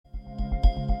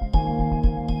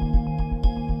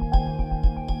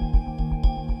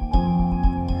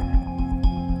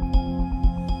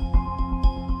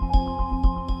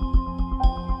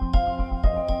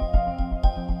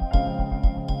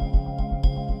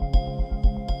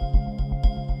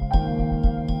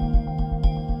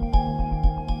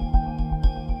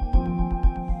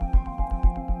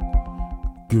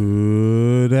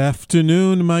Good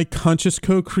afternoon, my conscious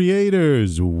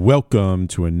co-creators. Welcome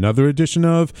to another edition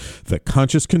of the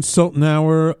Conscious Consultant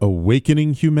Hour,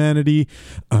 Awakening Humanity.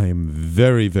 I am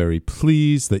very, very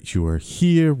pleased that you are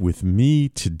here with me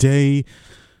today.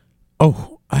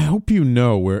 Oh, I hope you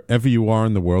know wherever you are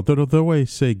in the world that although I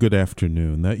say good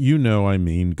afternoon, that you know I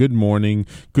mean good morning,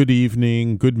 good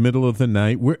evening, good middle of the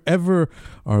night, wherever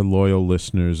our loyal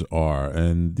listeners are.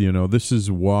 And, you know, this is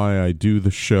why I do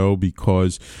the show,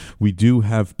 because we do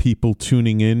have people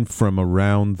tuning in from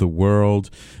around the world.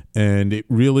 And it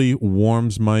really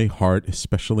warms my heart,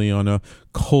 especially on a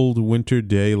cold winter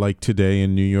day like today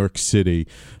in New York City,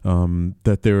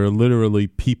 that there are literally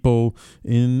people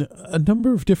in a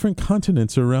number of different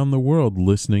continents around the world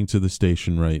listening to the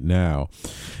station right now.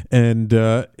 And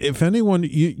if anyone,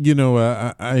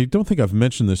 I don't think I've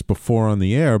mentioned this before on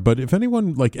the air, but if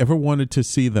anyone ever wanted to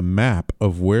see the map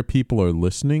of where people are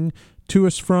listening to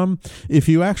us from, if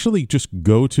you actually just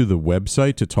go to the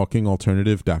website, to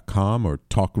talkingalternative.com or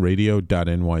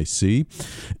talkradio.nyc,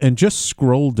 and just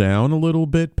scroll down a little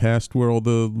bit past where all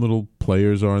the little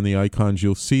players are and the icons,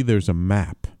 you'll see there's a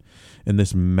map. And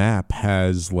this map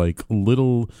has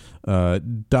little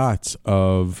dots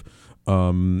of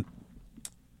where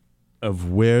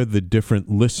the different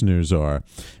listeners are.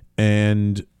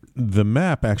 And the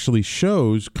map actually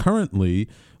shows currently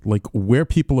where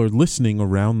people are listening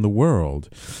around the world.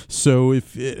 So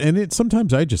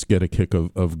sometimes I just get a kick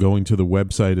of going to the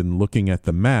website and looking at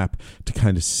the map to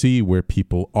kind of see where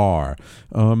people are.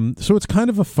 So it's kind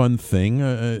of a fun thing.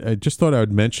 I just thought I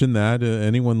would mention that.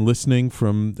 Anyone listening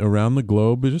from around the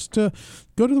globe, just go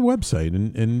to the website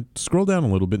and scroll down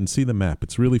a little bit and see the map.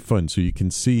 It's really fun. So you can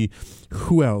see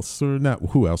who else, or not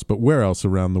who else, but where else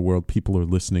around the world people are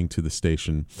listening to the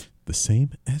station the same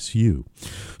as you.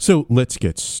 So let's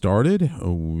get started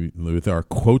with our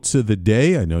quotes of the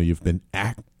day. I know you've been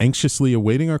anxiously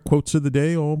awaiting our quotes of the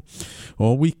day all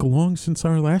week long since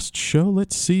our last show.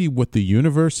 Let's see what the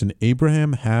universe and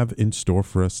Abraham have in store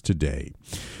for us today.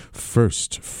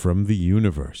 First, from the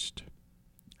universe: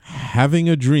 having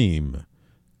a dream,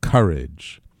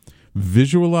 courage;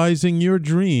 visualizing your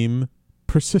dream,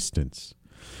 persistence;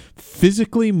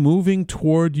 physically moving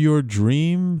toward your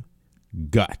dream,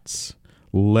 guts;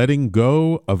 letting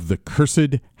go of the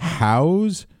cursed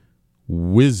hows,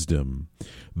 wisdom;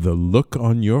 the look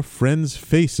on your friends'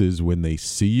 faces when they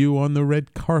see you on the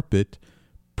red carpet,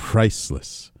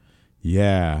 priceless.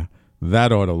 Yeah,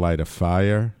 that ought to light a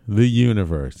fire. The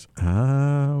universe.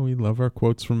 We love our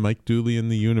quotes from Mike Dooley in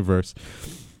the universe.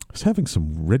 I was having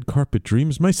some red carpet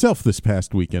dreams myself this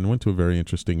past weekend. Went to a very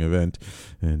interesting event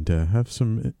and have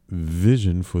some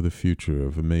vision for the future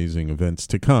of amazing events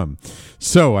to come.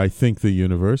 So I think the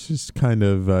universe is kind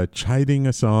of chiding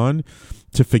us on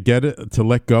to forget it, to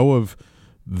let go of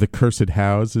the cursed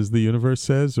hows, as the universe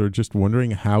says, or just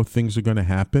wondering how things are going to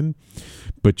happen,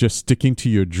 but just sticking to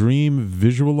your dream,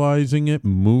 visualizing it,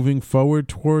 moving forward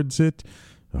towards it.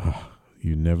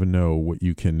 You never know what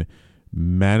you can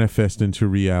manifest into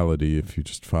reality if you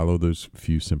just follow those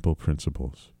few simple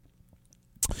principles.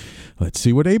 Let's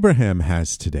see what Abraham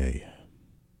has today.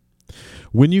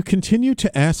 When you continue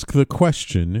to ask the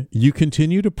question, you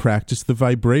continue to practice the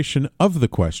vibration of the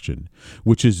question,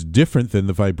 which is different than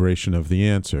the vibration of the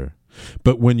answer.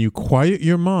 But when you quiet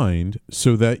your mind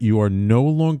so that you are no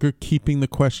longer keeping the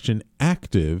question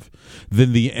active,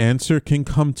 then the answer can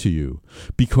come to you,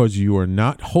 because you are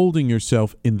not holding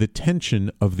yourself in the tension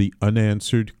of the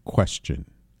unanswered question.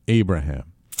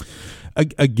 Abraham.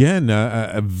 Again,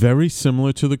 very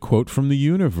similar to the quote from the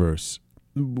universe.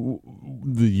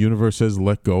 The universe says,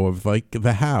 let go of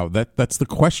the how. That's the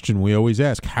question we always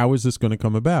ask. How is this going to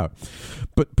come about?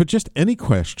 But just any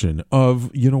question of,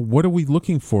 what are we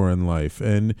looking for in life?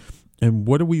 And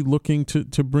what are we looking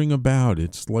to bring about?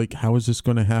 It's how is this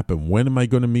going to happen? When am I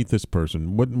going to meet this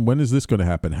person? When is this going to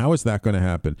happen? How is that going to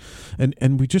happen?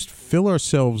 And we just fill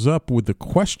ourselves up with the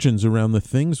questions around the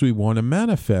things we want to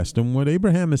manifest. And what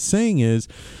Abraham is saying is,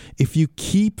 if you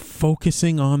keep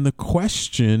focusing on the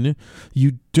question,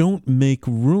 you don't make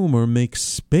room or make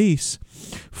space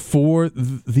for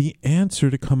the answer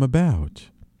to come about.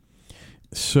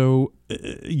 So,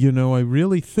 I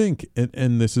really think,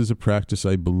 and this is a practice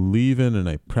I believe in and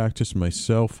I practice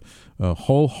myself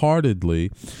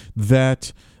wholeheartedly,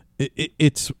 that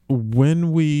it's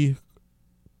when we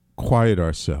quiet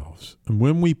ourselves and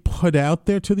when we put out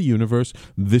there to the universe,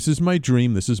 this is my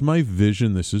dream, this is my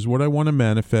vision, this is what I want to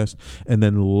manifest, and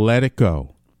then let it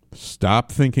go.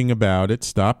 Stop thinking about it,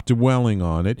 stop dwelling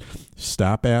on it,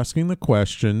 stop asking the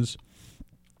questions,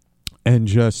 and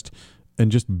just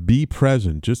be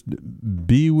present. Just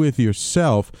be with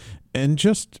yourself and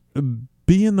just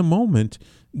be in the moment,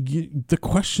 the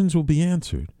questions will be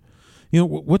answered.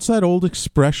 What's that old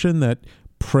expression that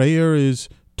prayer is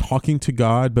talking to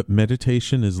God, but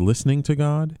meditation is listening to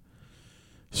God?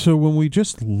 So when we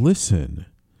just listen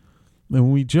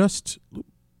and we just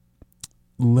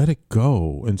let it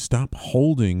go and stop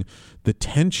holding the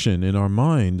tension in our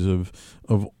minds of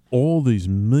all these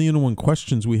million and one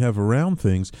questions we have around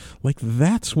things, like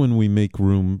that's when we make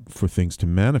room for things to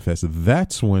manifest.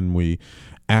 That's when we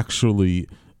actually,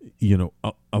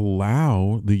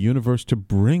 allow the universe to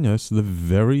bring us the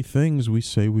very things we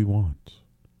say we want.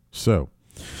 So,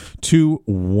 2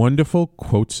 wonderful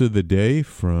quotes of the day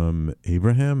from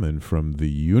Abraham and from the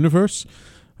universe.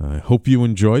 I hope you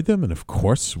enjoyed them, and of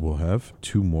course, we'll have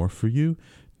 2 more for you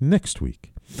next week.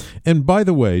 And by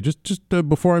the way, just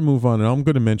before I move on, and I'm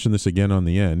going to mention this again on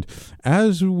the end,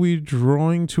 as we're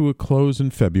drawing to a close in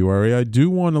February, I do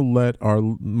want to let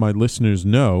my listeners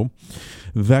know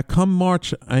that come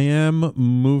March, I am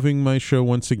moving my show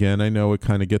once again. I know it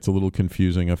kind of gets a little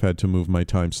confusing. I've had to move my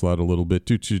time slot a little bit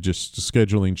due to just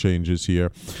scheduling changes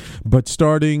here. But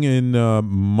starting in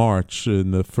March,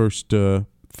 in the first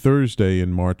Thursday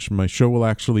in March, my show will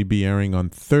actually be airing on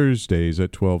Thursdays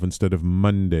at 12 instead of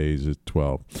Mondays at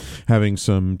 12. Having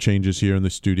some changes here in the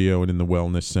studio and in the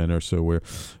Wellness Center, so we're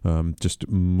just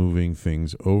moving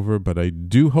things over. But I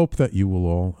do hope that you will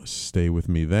all stay with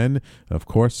me then. Of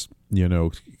course,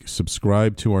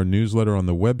 subscribe to our newsletter on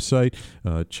the website.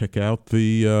 Check out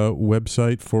the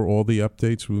website for all the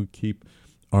updates. We'll keep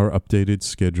our updated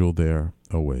schedule there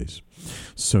always.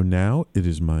 So now it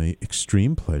is my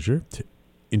extreme pleasure to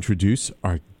introduce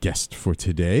our guest for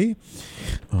today.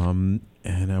 And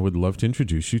I would love to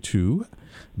introduce you to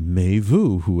Mai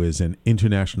Vu, who is an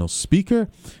international speaker,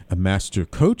 a master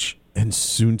coach, and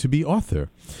soon-to-be author.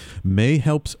 Mai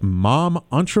helps mom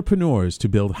entrepreneurs to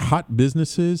build hot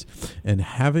businesses and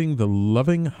having the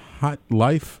hot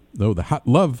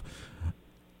love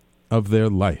of their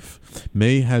life.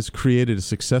 Mai has created a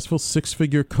successful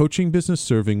 6-figure coaching business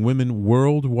serving women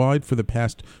worldwide for the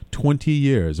past 20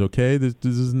 years, okay? This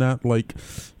is not like,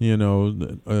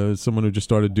 someone who just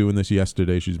started doing this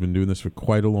yesterday. She's been doing this for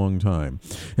quite a long time.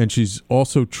 And she's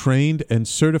also trained and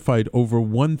certified over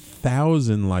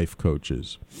 1,000 life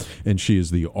coaches. And she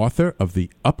is the author of the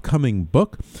upcoming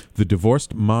book, The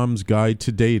Divorced Mom's Guide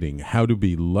to Dating: How to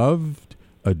Be Loved,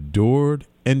 Adored,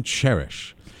 and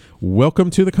Cherished. Welcome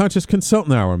to the Conscious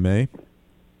Consultant Hour, Mai.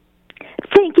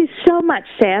 Thank you so much,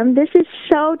 Sam. This is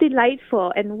so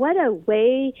delightful. And what a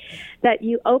way that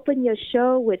you open your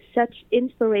show with such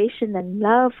inspiration and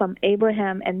love from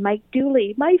Abraham and Mike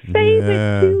Dooley, my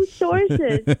favorite 2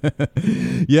 sources.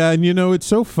 Yeah, and it's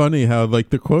so funny how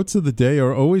the quotes of the day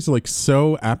are always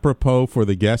so apropos for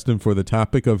the guest and for the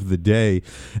topic of the day.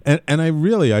 And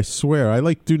I swear,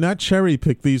 I do not cherry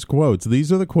pick these quotes.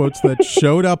 These are the quotes that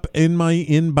showed up in my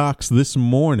inbox this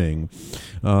morning.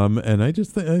 And I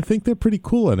think they're pretty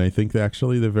cool, and I think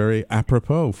actually they're very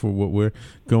apropos for what we're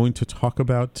going to talk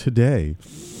about today.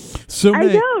 So I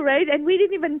know, right? And we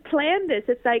didn't even plan this.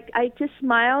 It's like I just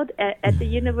smiled at the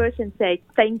universe and said,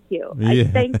 thank you. Yeah.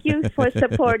 Thank you for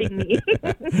supporting me.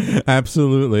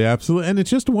 Absolutely. And it's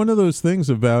just one of those things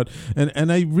about,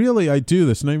 and I do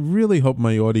this, and I really hope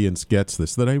my audience gets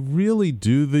this, that I really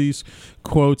do these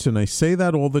quotes, and I say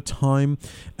that all the time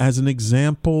as an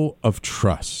example of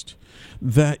trust.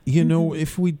 That,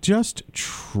 if we just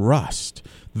trust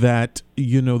that,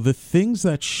 the things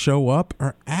that show up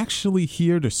are actually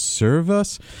here to serve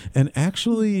us and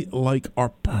actually are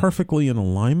perfectly in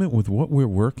alignment with what we're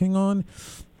working on,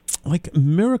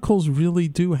 miracles really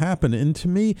do happen. And to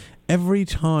me, every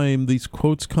time these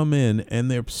quotes come in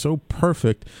and they're so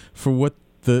perfect for what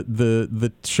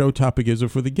the show topic is or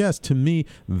for the guest, to me,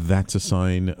 that's a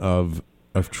sign of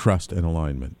trust and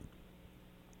alignment.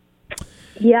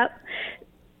 Yep.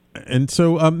 And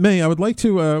so, Mai, I would like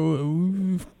to,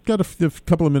 we've got a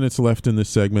couple of minutes left in this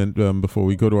segment before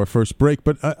we go to our first break,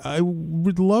 but I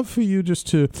would love for you just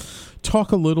to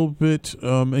talk a little bit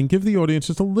and give the audience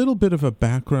just a little bit of a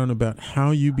background about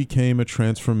how you became a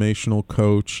transformational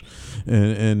coach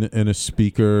and a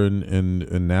speaker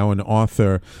and now an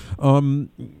author.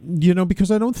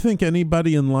 Because I don't think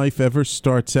anybody in life ever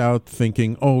starts out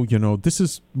thinking, this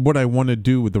is what I want to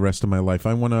do with the rest of my life.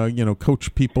 I want to,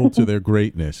 coach people to their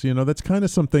greatness. That's kind of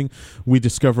something we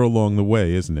discover along the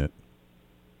way, isn't it?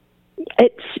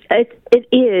 It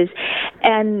is.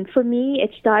 And for me,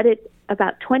 it started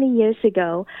about 20 years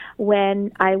ago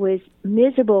when I was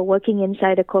miserable working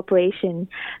inside a corporation,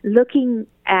 looking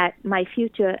at my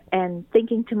future and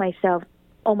thinking to myself,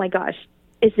 oh my gosh,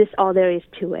 is this all there is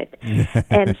to it?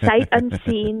 And sight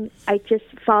unseen, I just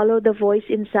followed the voice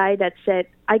inside that said,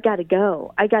 I got to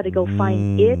go. I got to go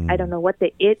find it. I don't know what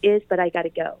the it is, but I got to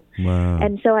go. Wow.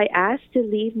 And so I asked to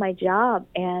leave my job.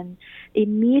 And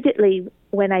immediately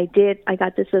when I did, I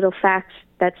got this little fax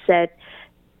that said,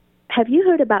 have you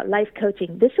heard about life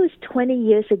coaching? This was 20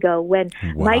 years ago when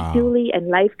Mike Dooley and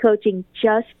life coaching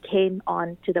just came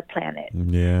onto the planet.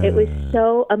 Yeah. It was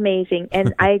so amazing.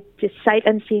 And I just sight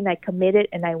unseen, I committed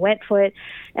and I went for it.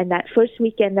 And that first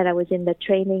weekend that I was in the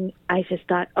training, I just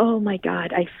thought, oh my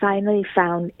God, I finally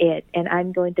found it and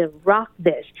I'm going to rock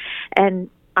this. And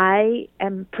I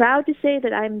am proud to say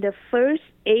that I'm the first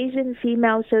Asian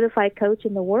female certified coach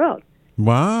in the world.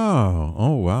 Wow.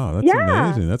 Oh, wow. That's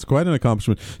amazing. That's quite an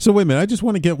accomplishment. So wait a minute. I just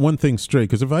want to get one thing straight,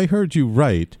 because if I heard you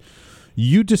right,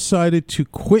 you decided to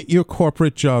quit your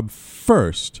corporate job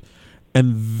first,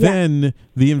 and then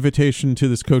the invitation to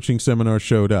this coaching seminar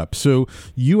showed up. So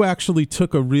you actually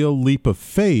took a real leap of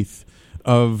faith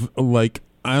of like,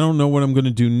 I don't know what I'm going to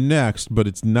do next, but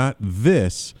it's not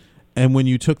this. And when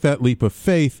you took that leap of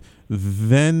faith,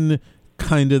 then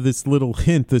kind of this little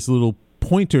hint, this little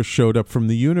pointer showed up from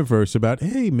the universe about,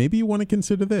 hey, maybe you want to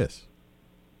consider this.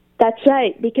 That's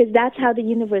right, because that's how the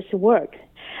universe works.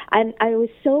 And I was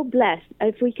so blessed.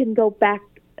 If we can go back,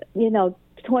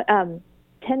 10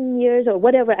 years or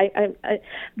whatever.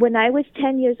 When I was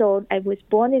 10 years old, I was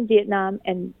born in Vietnam,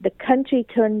 and the country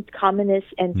turned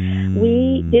communist, and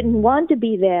we didn't want to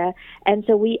be there, and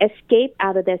so we escaped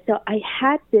out of there. So I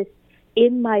had this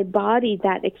in my body,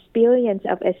 that experience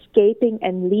of escaping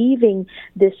and leaving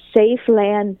this safe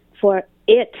land for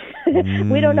it.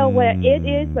 We don't know where it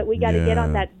is, but we got to get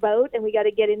on that boat and we got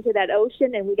to get into that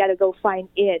ocean and we got to go find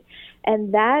it.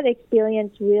 And that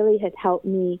experience really had helped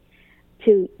me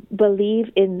to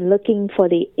believe in looking for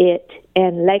the it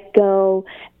and let go,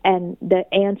 and the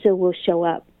answer will show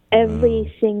up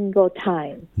every single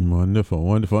time. Wonderful,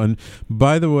 wonderful. And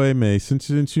by the way, May, since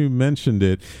you mentioned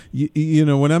it, you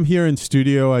know, when I'm here in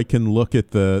studio, I can look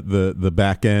at the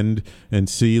back end and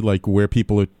see like where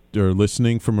people are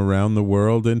listening from around the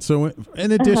world. And so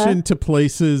in addition to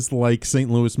places like St.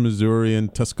 Louis, Missouri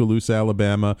and Tuscaloosa,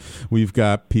 Alabama, we've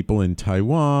got people in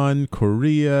Taiwan,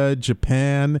 Korea,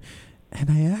 Japan, and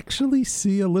I actually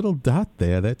see a little dot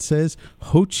there that says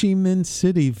Ho Chi Minh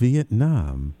City,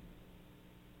 Vietnam.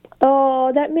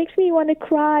 Oh, that makes me want to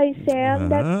cry, Sam.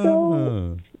 That's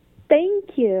so...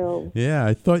 Thank you. Yeah,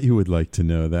 I thought you would like to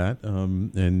know that.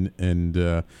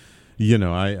 You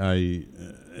know, I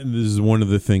this is one of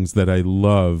the things that I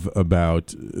love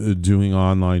about doing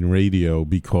online radio,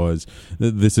 because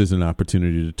this is an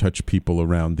opportunity to touch people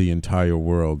around the entire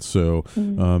world. So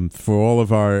for all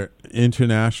of our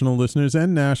international listeners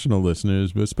and national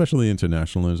listeners, but especially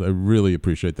international listeners, I really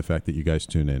appreciate the fact that you guys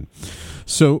tune in.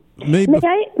 So may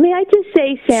I just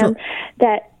say, Sam, Sure.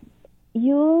 that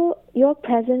your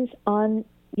presence on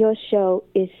your show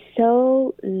is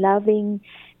so loving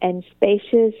and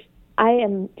spacious. I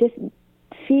am just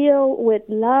filled with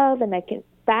love, and I can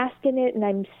bask in it, and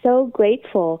I'm so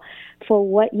grateful for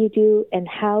what you do and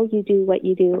how you do what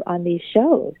you do on these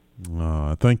shows.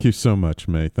 Thank you so much,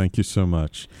 May. Thank you so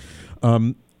much.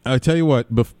 I tell you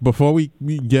what, before we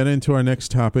get into our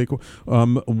next topic,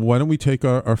 why don't we take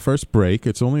our first break?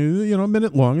 It's only a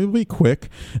minute long. It'll be quick.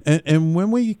 And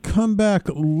when we come back,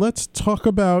 let's talk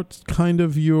about kind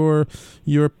of your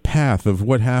path of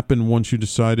what happened once you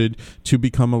decided to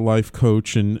become a life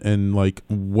coach, and like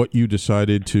what you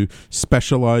decided to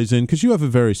specialize in, because you have a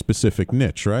very specific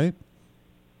niche, right?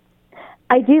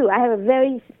 I do. I have a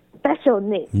very special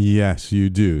niche. Yes, you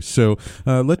do. So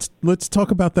let's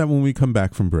talk about that when we come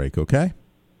back from break, okay?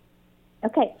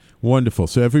 Okay. Wonderful.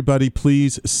 So everybody,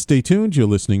 please stay tuned. You're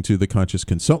listening to the Conscious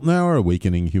Consultant Hour,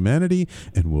 Awakening Humanity,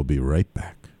 and we'll be right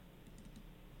back.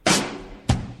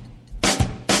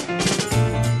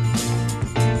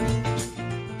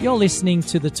 You're listening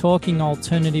to the Talking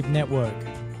Alternative Network.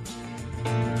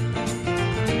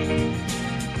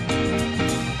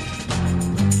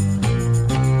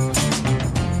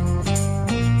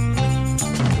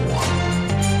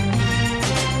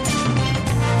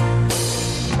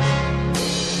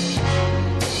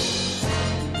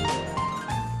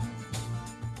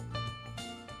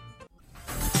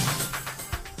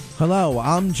 Hello,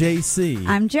 I'm JC.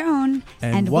 I'm Joan.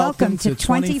 And welcome to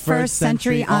 21st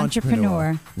Century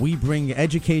Entrepreneur. We bring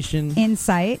education,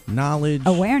 insight, knowledge,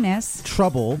 awareness,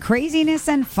 trouble, craziness,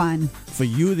 and fun for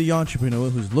you, the entrepreneur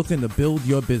who's looking to build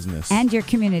your business and your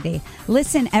community.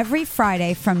 Listen every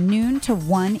Friday from noon to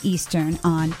 1 Eastern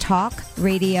on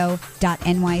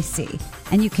talkradio.nyc.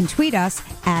 And you can tweet us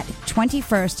at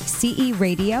 21st CE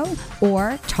Radio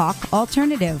or Talk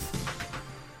Alternative.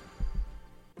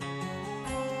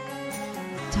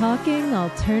 Talking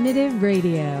Alternative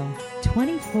Radio,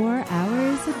 24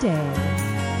 hours a day.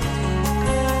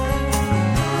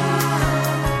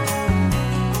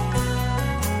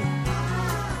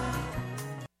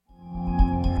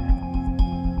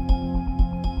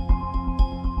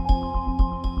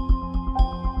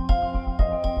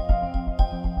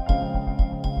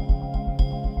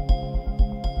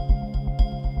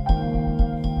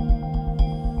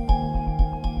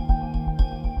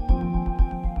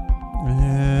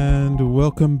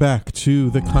 Welcome back to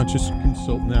the Conscious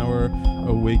Consultant Hour,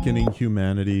 Awakening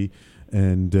Humanity.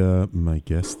 And my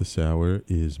guest this hour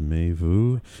is Mai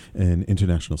Vu, an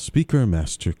international speaker,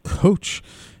 master coach,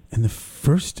 and the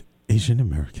first Asian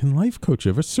American life coach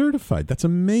ever certified. That's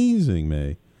amazing,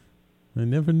 Mai. I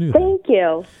never knew that. Thank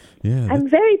you. Yeah, I'm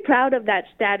very proud of that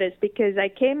status because I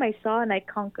came, I saw, and I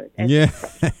conquered. Yeah.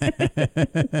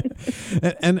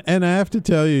 and I have to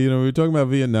tell you, we were talking about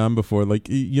Vietnam before. Like,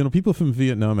 people from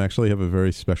Vietnam actually have a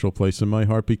very special place in my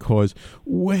heart because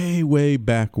way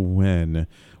back when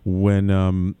one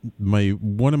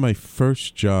of my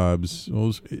first jobs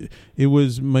it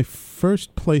was my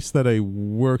first place that I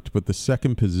worked, but the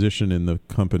second position in the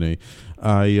company.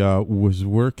 I was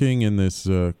working in this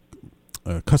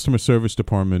customer service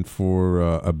department for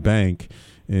a bank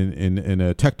in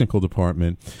a technical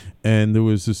department, and there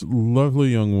was this lovely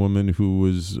young woman who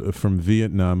was from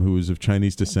Vietnam, who was of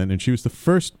Chinese descent, and she was the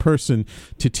first person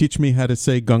to teach me how to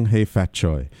say Gung Hei Fat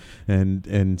Choi.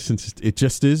 And since it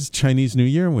just is Chinese New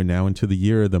Year, we're now into the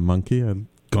year of the monkey.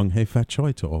 Gung Hei Fat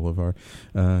Choi to all of our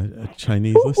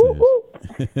Chinese listeners.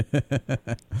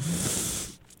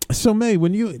 So, Mai,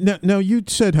 when you now you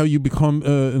said how you become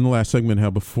in the last segment, how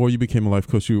before you became a life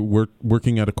coach, you were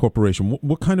working at a corporation.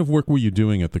 What kind of work were you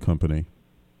doing at the company?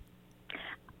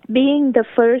 Being the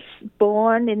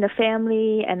firstborn in the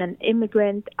family and an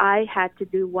immigrant, I had to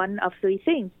do one of three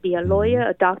things: be a lawyer,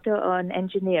 a doctor, or an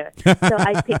engineer. So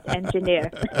I picked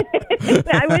engineer.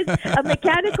 I was a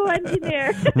mechanical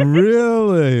engineer.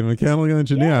 Really? Mechanical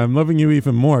engineer. Yeah. I'm loving you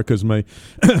even more because my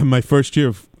my first year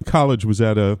of college was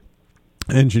at a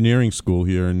engineering school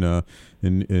here in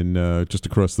just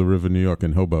across the river, New York,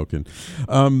 in Hoboken.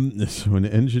 So an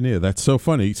engineer, that's so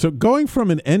funny. So going from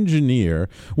an engineer,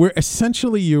 where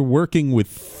essentially you're working with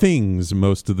things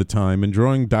most of the time and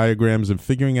drawing diagrams and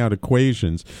figuring out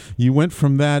equations, you went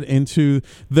from that into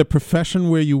the profession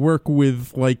where you work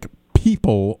with like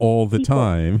people all the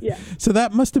time. Yeah. So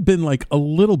that must have been like a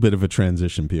little bit of a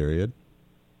transition period.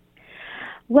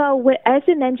 Well, as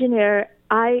an engineer,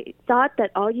 I thought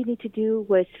that all you need to do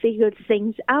was figure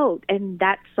things out, and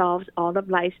that solves all of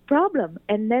life's problems.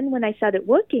 And then when I started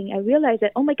working, I realized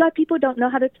that, oh my God, people don't know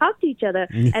how to talk to each other,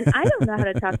 and I don't know how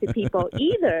to talk to people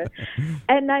either.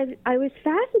 And I was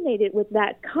fascinated with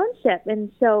that concept,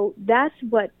 and so that's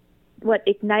what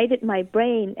ignited my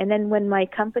brain. And then when my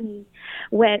company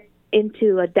went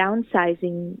into a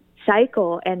downsizing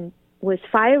cycle and was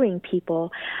firing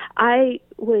people, I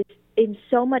was in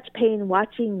so much pain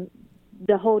watching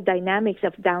the whole dynamics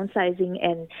of downsizing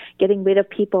and getting rid of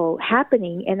people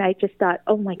happening, and I just thought,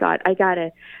 oh my God, I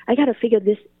gotta figure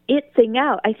this it thing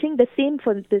out. I think the theme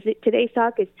for today's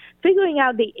talk is figuring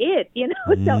out the it,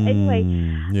 So anyway,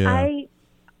 yeah.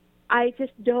 I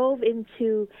just dove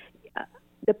into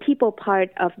the people part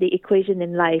of the equation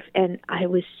in life, and I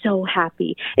was so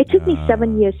happy. It took me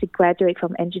 7 years to graduate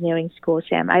from engineering school,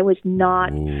 Sam. I was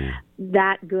not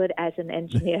that good as an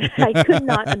engineer. I could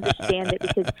not understand it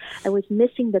because I was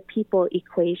missing the people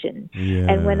equation.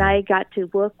 Yeah. And when I got to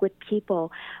work with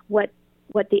people, what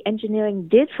the engineering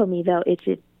did for me, though, is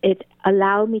it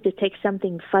allowed me to take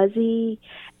something fuzzy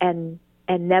and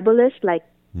nebulous like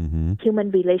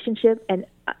human relationship, and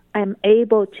I'm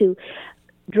able to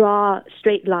draw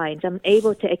straight lines. I'm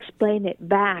able to explain it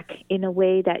back in a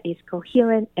way that is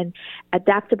coherent and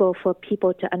adaptable for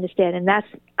people to understand. And that's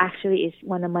actually is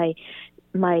one of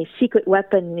my secret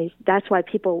weapon. Is that's why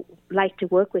people like to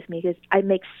work with me, because I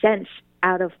make sense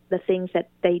out of the things that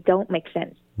they don't make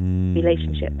sense.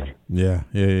 Relationships. Yeah.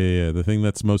 The thing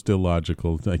that's most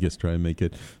illogical, I guess, try and make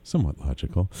it somewhat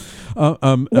logical.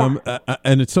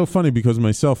 And it's so funny because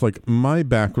myself, like my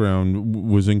background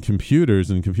was in computers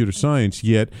and computer science,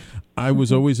 yet I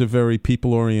was always a very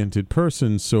people-oriented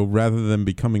person. So rather than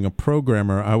becoming a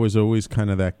programmer, I was always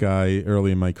kind of that guy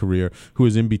early in my career who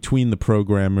was in between the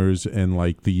programmers and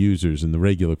like the users and the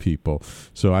regular people.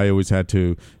 So I always had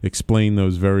to explain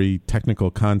those very technical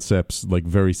concepts like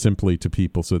very simply to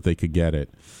people so that they could get it.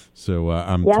 So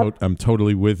I'm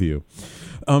totally with you.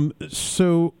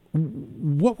 So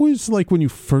what was like when you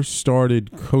first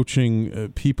started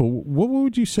coaching people? What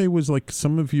would you say was like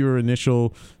some of your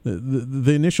initial,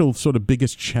 the initial sort of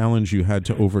biggest challenge you had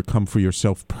to overcome for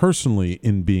yourself personally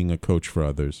in being a coach for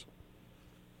others?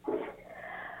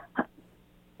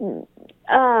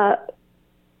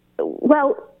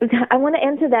 Well, I want to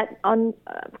answer that on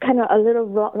kind of a little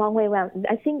long way around.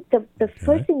 I think the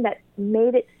first thing that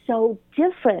made it so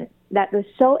different, that was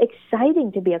so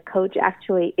exciting to be a coach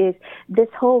actually, is this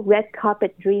whole red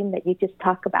carpet dream that you just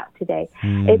talked about today.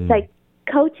 It's like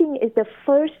coaching is the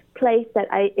first place that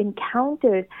I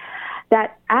encountered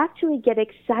that actually get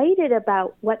excited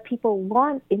about what people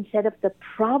want instead of the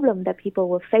problem that people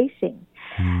were facing.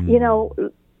 You know,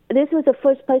 this was the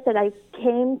first place that I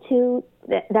came to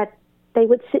that they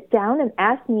would sit down and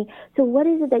ask me, so what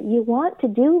is it that you want to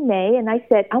do, May? And I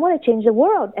said, I want to change the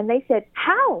world. And they said,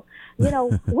 how? You know,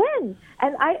 when?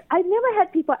 And I never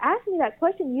had people ask me that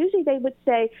question. Usually they would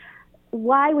say,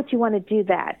 why would you want to do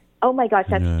that? Oh my gosh,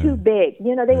 that's too big.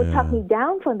 You know, they would talk me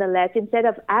down from the ledge instead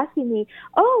of asking me,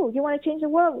 oh, you want to change the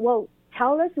world? Well,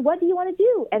 tell us, what do you want to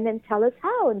do? And then tell us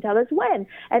how and tell us when,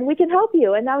 and we can help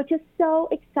you. And I was just so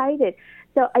excited.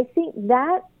 So I think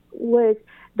that was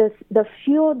the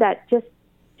fuel that just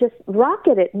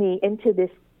rocketed me into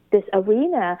this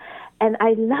arena. And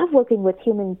I love working with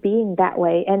human beings that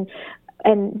way. And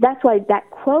that's why that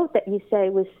quote that you say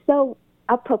was so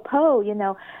apropos, you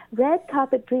know, red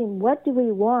carpet dream, what do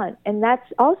we want? And that's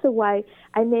also why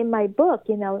I named my book,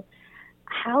 you know,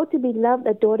 How to Be Loved,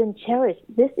 Adored, and Cherished.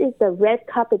 This is the red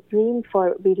carpet dream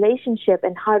for relationship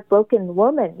and heartbroken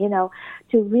woman, you know,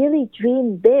 to really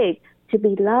dream big, to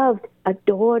be loved,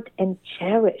 adored, and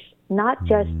cherished, not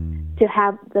just to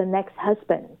have the next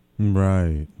husband.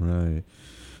 Right.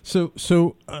 So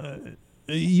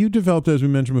you developed, as we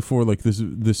mentioned before, like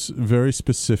this very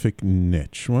specific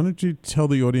niche. Why don't you tell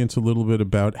the audience a little bit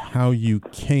about how you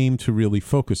came to really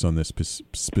focus on this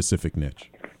specific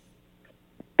niche?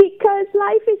 Because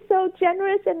life is so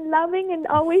generous and loving and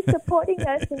always supporting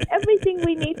us in everything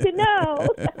we need to know.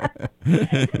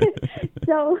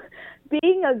 So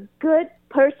being a good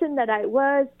person that I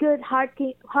was, good,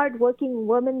 hardworking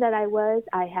woman that I was,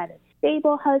 I had a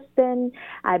stable husband,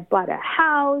 I bought a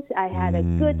house, I had a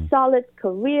good, solid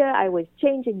career, I was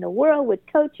changing the world with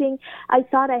coaching. I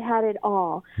thought I had it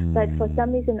all, but for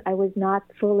some reason I was not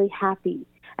fully happy,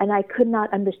 and I could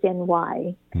not understand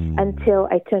why until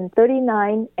I turned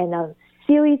 39 and a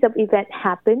series of events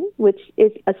happened, which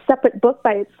is a separate book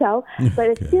by itself, but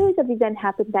a series of events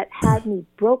happened that had me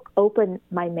broke open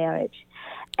my marriage.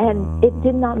 And it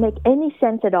did not make any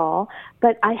sense at all,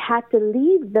 but I had to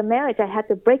leave the marriage. I had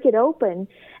to break it open.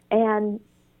 And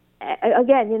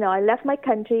again, you know, I left my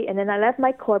country, and then I left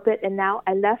my corporate, and now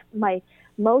I left my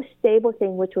most stable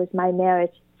thing, which was my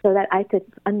marriage, so that I could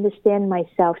understand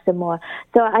myself some more.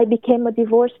 So I became a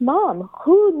divorced mom.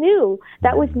 Who knew?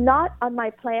 That was not on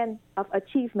my plan of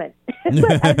achievement.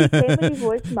 But I became a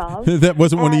divorced mom. That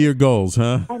wasn't one of your goals,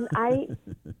 huh?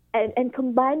 And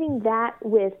combining that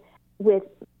with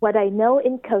what I know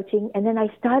in coaching, and then I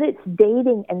started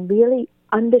dating and really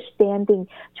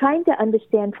trying to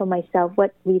understand for myself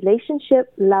what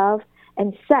relationship, love,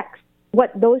 and sex,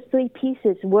 what those three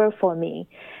pieces were for me.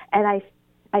 And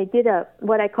I did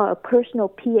what I call a personal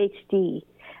PhD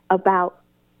about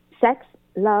sex,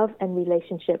 love, and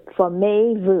relationship for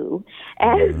Mai Vu.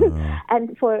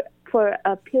 And for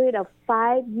a period of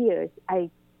 5 years, I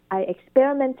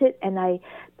experimented and I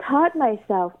taught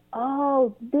myself,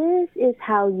 oh, this is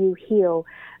how you heal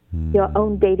your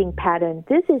own dating pattern.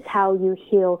 This is how you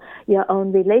heal your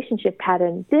own relationship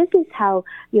pattern. This is how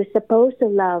you're supposed to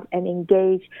love and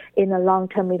engage in a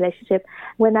long-term relationship.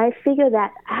 When I figured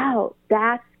that out,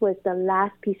 that was the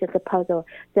last piece of the puzzle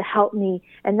to help me.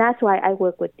 And that's why I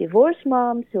work with divorced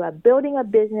moms who are building a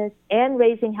business and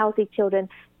raising healthy children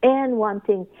and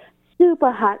wanting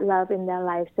super hot love in their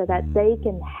life so that they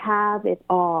can have it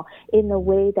all in a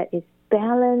way that is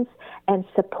balanced and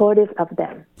supportive of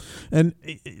them. And,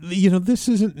 you know, this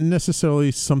isn't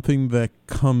necessarily something that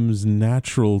comes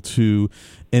natural to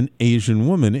an Asian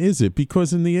woman, is it?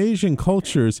 Because in the Asian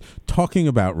cultures, talking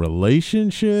about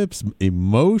relationships,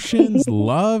 emotions,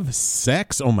 love,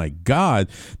 sex, oh my God,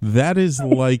 that is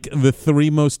like the three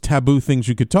most taboo things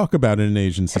you could talk about in an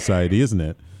Asian society, isn't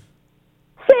it?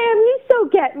 Sam, you so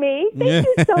get me. Thank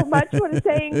you so much for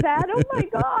saying that. Oh my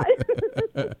God.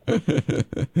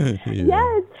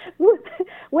 Yes.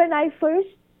 When I first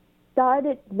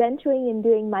started venturing and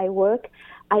doing my work,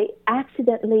 I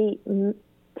accidentally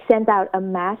sent out a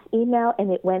mass email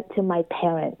and it went to my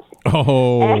parents.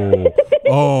 Oh,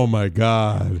 oh my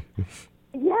God.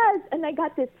 Yes, and then I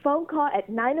got this phone call at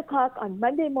 9 o'clock on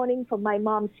Monday morning from my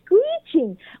mom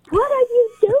screeching, "What are you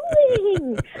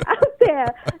doing out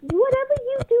there? Whatever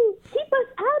you do, keep us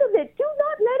out of it. Do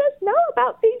not let us know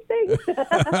about these things."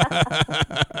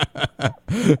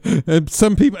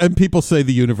 and people say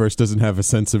the universe doesn't have a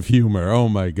sense of humor. Oh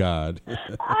my God.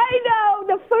 I know.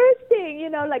 The first thing,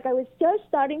 like I was just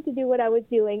starting to do what I was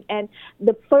doing, and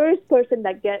the first person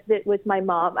that gets it was my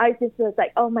mom. I just was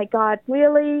like, "Oh my God,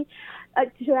 really?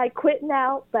 Should I quit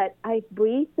now?" But I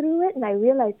breathed through it, and I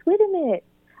realized, wait a minute,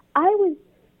 I was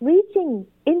reaching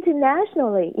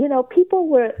internationally. People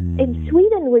were in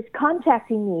Sweden was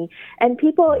contacting me, and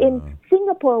people in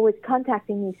Singapore was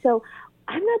contacting me. So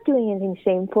I'm not doing anything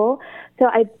shameful. So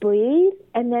I breathed,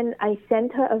 and then I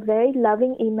sent her a very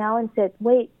loving email and said,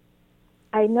 "Wait,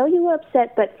 I know you were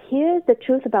upset, but here's the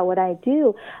truth about what I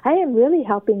do. I am really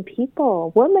helping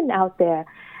people, women out there,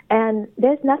 and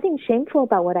there's nothing shameful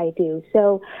about what I do.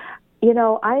 So,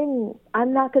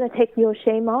 I'm not going to take your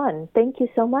shame on. Thank you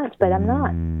so much, but I'm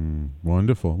not."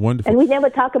 Wonderful, wonderful. And we never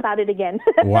talk about it again.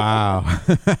 Wow.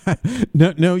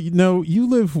 No, you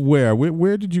live where?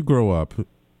 Where did you grow up?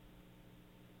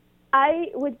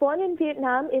 I was born in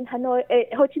Vietnam, in Hanoi,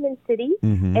 Ho Chi Minh City,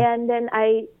 and then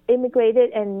I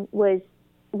immigrated and was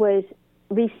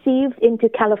received into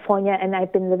California, and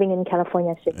I've been living in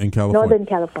California since. In California. Northern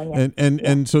California.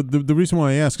 And so the reason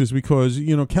why I ask is because,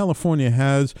 California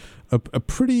has a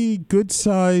pretty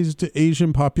good-sized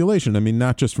Asian population. I mean,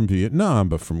 not just from Vietnam,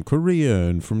 but from Korea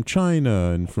and from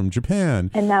China and from Japan.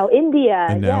 And now India.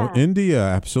 And now India,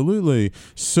 absolutely.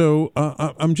 So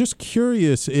I'm just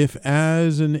curious if,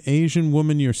 as an Asian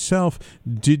woman yourself,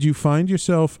 did you find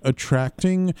yourself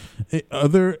attracting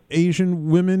other Asian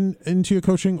women into your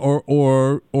coaching,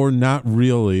 or not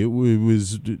really? It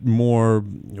was more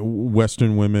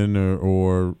Western women,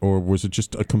 or was it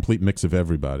just a complete mix of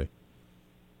everybody?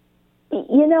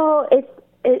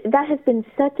 That has been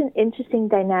such an interesting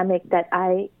dynamic that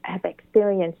I have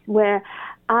experienced, where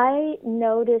I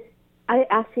noticed I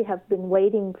actually have been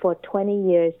waiting for 20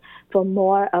 years for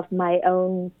more of my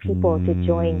own people to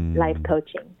join life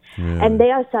coaching. Yeah. And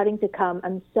they are starting to come.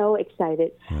 I'm so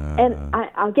excited. And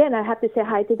I have to say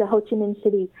hi to the Ho Chi Minh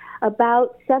City.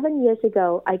 About 7 years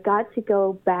ago, I got to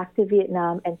go back to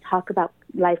Vietnam and talk about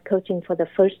life coaching for the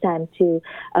first time to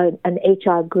an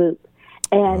HR group.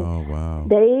 And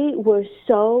they were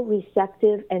so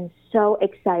receptive and so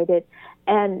excited.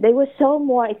 And they were so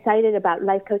more excited about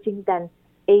life coaching than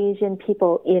Asian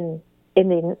people in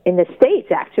the States,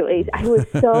 actually. I was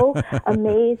so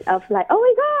amazed of like, oh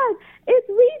my God, it's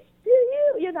reached to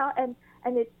you,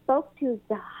 and it spoke to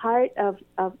the heart of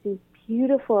these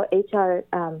beautiful HR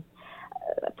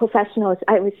professionals.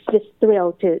 I was just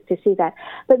thrilled to see that.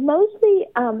 But mostly,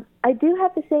 I do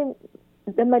have to say,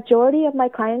 the majority of my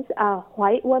clients are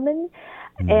white women,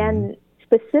 and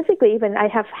specifically, even I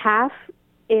have half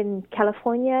in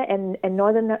California and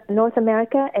North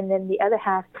America, and then the other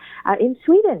half are in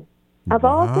Sweden. Of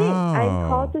all things, I'm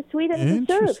called to Sweden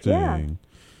to serve. Yeah.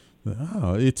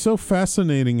 Oh, it's so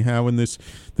fascinating how in this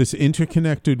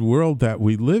interconnected world that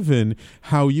we live in,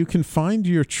 how you can find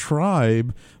your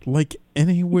tribe like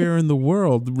anywhere in the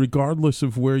world, regardless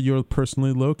of where you're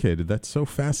personally located. That's so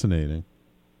fascinating.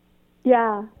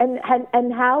 Yeah, and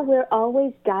how we're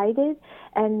always guided,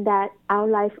 and that our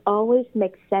life always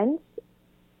makes sense.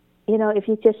 If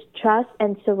you just trust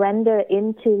and surrender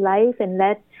into life and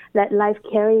let life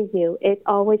carry you, it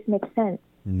always makes sense.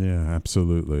 Yeah,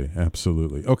 absolutely.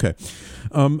 Absolutely. Okay.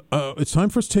 It's time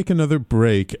for us to take another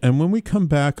break. And when we come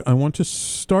back, I want to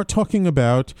start talking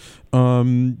about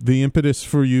the impetus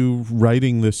for you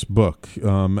writing this book,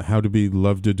 How to Be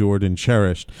Loved, Adored, and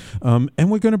Cherished. And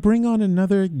we're going to bring on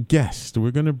another guest. We're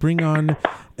going to bring on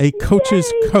a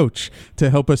coach's coach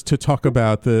to help us to talk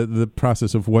about the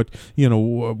process of what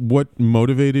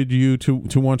motivated you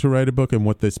to want to write a book and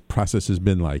what this process has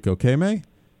been like. Okay, May?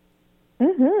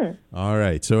 Mm-hmm. All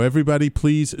right. So everybody,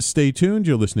 please stay tuned.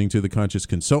 You're listening to the Conscious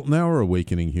Consultant Hour,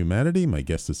 Awakening Humanity. My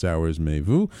guest this hour is Mai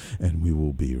Vu, and we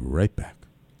will be right back.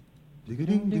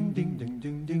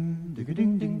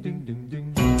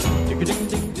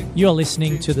 You're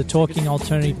listening to the Talking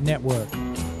Alternative Network.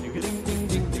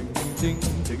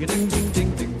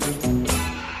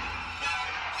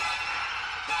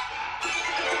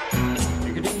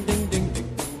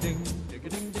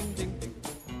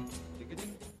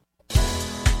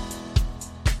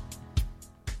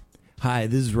 Hi,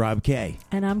 this is Rob Kay.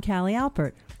 And I'm Callie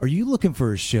Alpert. Are you looking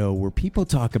for a show where people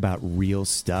talk about real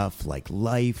stuff like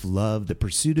life, love, the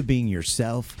pursuit of being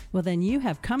yourself? Well, then you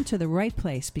have come to the right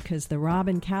place, because the Rob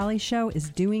and Callie Show is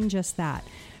doing just that.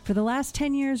 For the last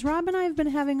 10 years, Rob and I have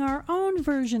been having our own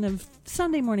version of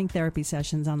Sunday morning therapy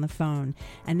sessions on the phone,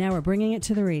 and now we're bringing it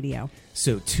to the radio.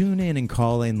 So tune in and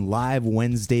call in live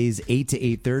Wednesdays 8 to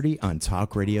 8:30 on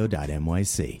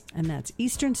talkradio.nyc. And that's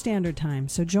Eastern Standard Time,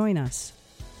 so join us.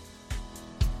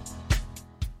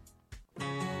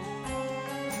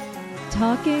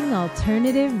 Talking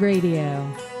Alternative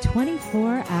Radio,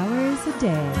 24 hours a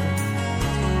day.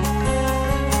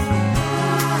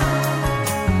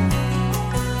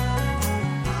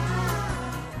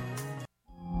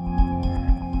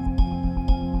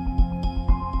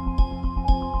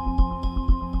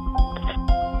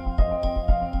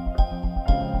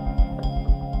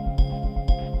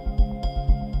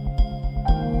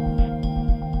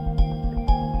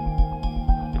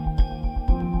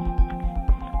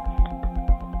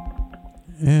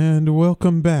 And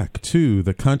welcome back to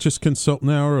the Conscious Consultant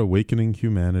Hour, Awakening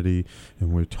Humanity.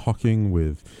 And we're talking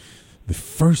with the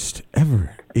first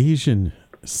ever Asian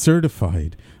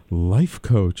certified life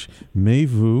coach, Mai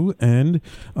Vu. And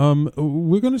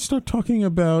we're going to start talking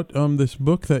about this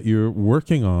book that you're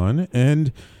working on.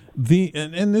 And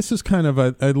this is kind of,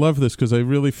 I love this because I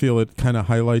really feel it kind of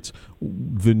highlights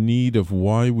the need of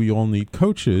why we all need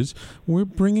coaches. We're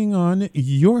bringing on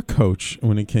your coach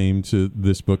when it came to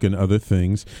this book and other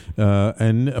things,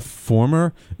 and a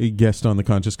former guest on the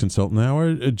Conscious Consultant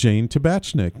Hour, Jane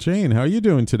Tabachnik. Jane, how are you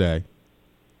doing today?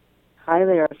 Hi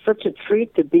there. Such a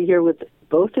treat to be here with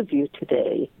both of you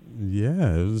today.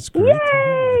 Yeah, it was great.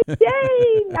 Yay!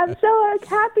 Jane! I'm so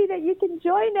happy that you can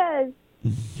join us.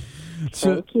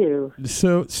 Thank you.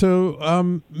 So,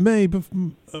 May,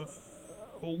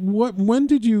 when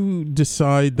did you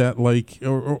decide that, like,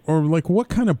 or like, what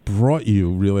kind of brought you,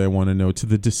 really, I want to know, to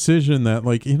the decision that,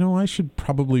 like, I should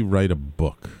probably write a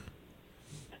book?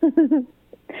 Jane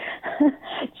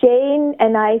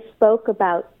and I spoke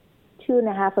about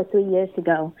 2.5 or 3 years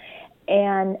ago,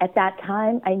 and at that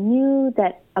time, I knew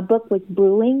that a book was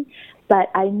brewing, but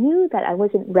I knew that I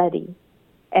wasn't ready.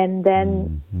 And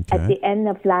then at the end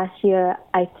of last year,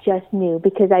 I just knew,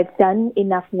 because I've done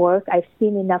enough work, I've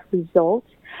seen enough results.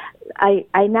 I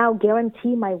now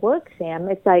guarantee my work, Sam.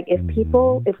 It's like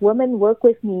if women work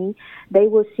with me, they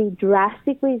will see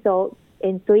drastic results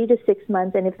in 3 to 6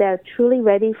 months. And if they're truly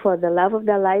ready for the love of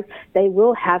their life, they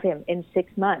will have him in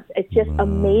 6 months. It's just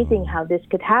amazing how this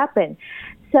could happen.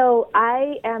 So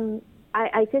I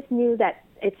just knew that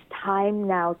it's time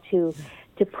now to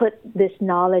put this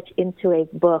knowledge into a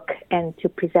book and to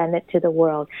present it to the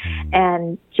world.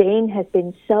 And Jane has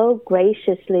been so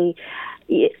graciously,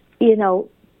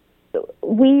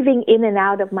 weaving in and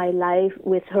out of my life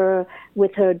with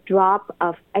her drop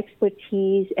of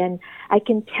expertise. And I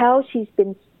can tell she's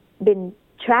been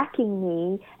tracking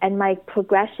me and my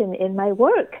progression in my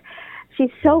work.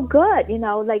 She's so good,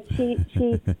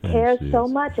 she cares so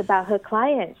much about her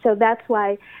clients. So that's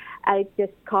why I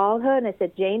just called her and I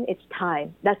said, Jane, it's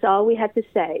time. That's all we had to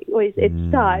say was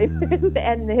it's time.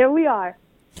 And here we are.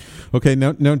 Okay,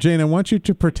 now, Jane, I want you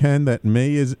to pretend that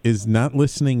May is not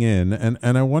listening in, and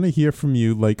I want to hear from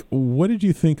you, like, what did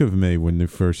you think of May when you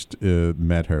first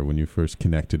met her, when you first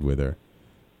connected with her?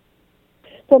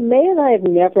 So May and I have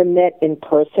never met in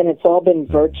person. It's all been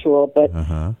virtual, but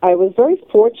I was very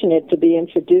fortunate to be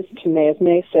introduced to May, as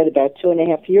May said, about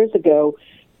 2.5 years ago,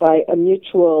 by a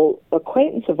mutual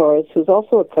acquaintance of ours who's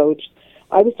also a coach.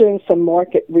 I was doing some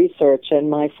market research, and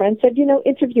my friend said,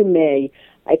 interview May.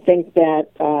 I think that,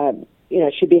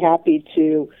 she'd be happy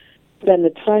to spend the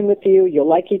time with you. You'll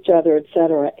like each other, et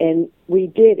cetera. And we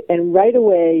did. And right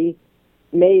away,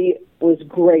 May was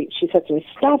great. She said to me,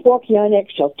 stop walking on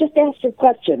eggshells. Just ask her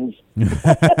questions.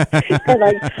 And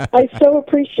I so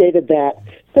appreciated that.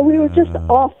 So we were just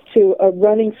off to a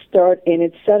running start, and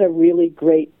it set a really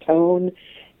great tone.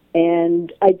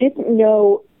 And I didn't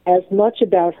know as much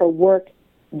about her work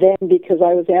then because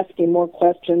I was asking more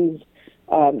questions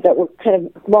that were kind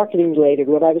of marketing related,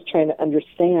 what I was trying to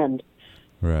understand.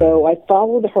 Right. So I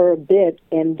followed her a bit,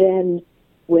 and then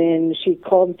when she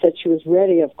called and said she was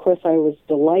ready, of course I was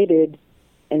delighted.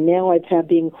 And now I've had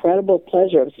the incredible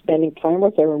pleasure of spending time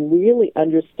with her and really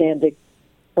understanding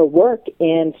her work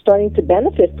and starting to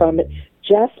benefit from it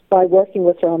just by working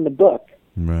with her on the book.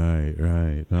 Right,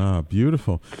 right. Ah,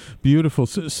 beautiful, beautiful.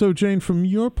 So, Jane, from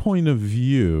your point of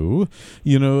view,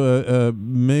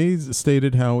 May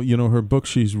stated how, her book,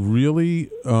 she's really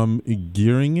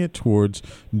gearing it towards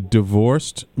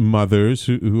divorced mothers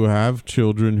who have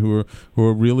children who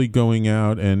are really going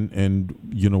out and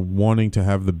wanting to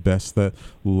have the best that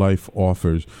life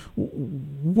offers.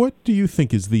 What do you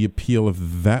think is the appeal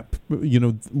of that?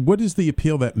 What is the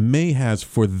appeal that May has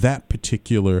for that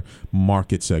particular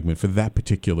market segment, for that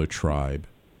particular tribe?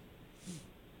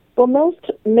 Well,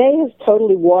 May has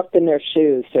totally walked in their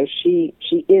shoes, so she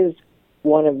is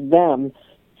one of them.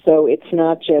 So it's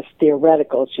not just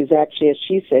theoretical. She's actually, as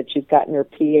she said, she's gotten her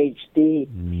PhD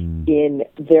in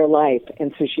their life,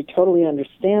 and so she totally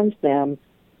understands them.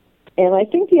 And I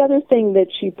think the other thing that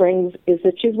she brings is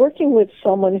that she's working with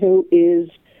someone who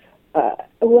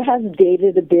has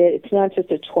dated a bit. It's not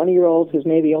just a 20-year-old who's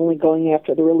maybe only going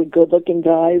after the really good-looking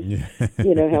guys.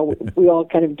 You know how we all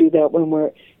kind of do that when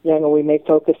we're younger. We may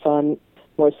focus on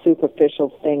more superficial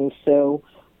things. So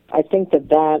I think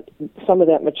that some of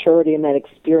that maturity and that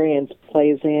experience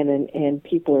plays in, and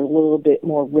people are a little bit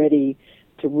more ready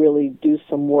to really do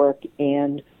some work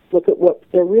and look at what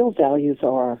their real values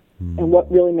are and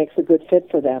what really makes a good fit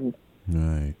for them.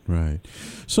 Right, right.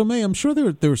 So, May, I'm sure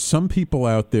there are some people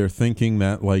out there thinking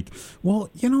that,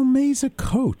 May's a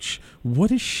coach.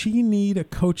 What does she need a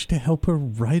coach to help her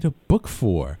write a book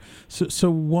for?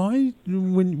 So why,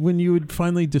 when you had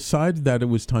finally decided that it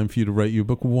was time for you to write your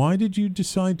book, why did you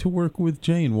decide to work with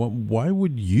Jane? Why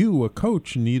would you, a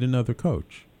coach, need another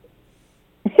coach?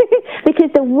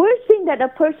 Because the worst thing that a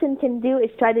person can do is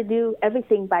try to do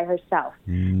everything by herself.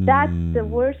 That's the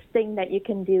worst thing that you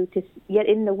can do to get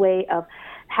in the way of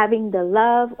having the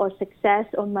love or success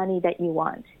or money that you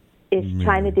want, is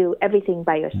trying to do everything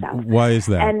by yourself. Why is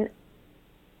that? And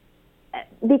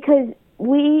because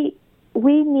we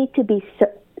need to be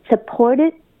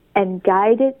supported and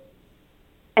guided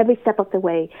every step of the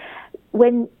way.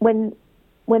 When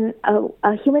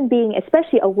a human being,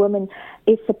 especially a woman,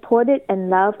 is supported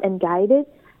and loved and guided,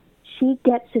 she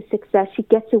gets to success, she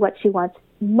gets to what she wants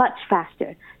much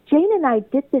faster. Jane and I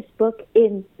did this book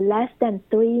in less than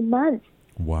 3 months.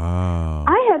 Wow.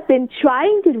 I have been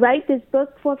trying to write this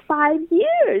book for 5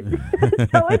 years.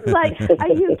 So it's like, are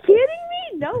you kidding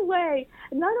me? No way.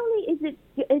 Not only is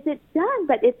it done,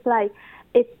 but it's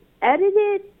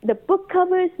edited, the book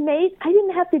cover is made. I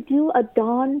didn't have to do a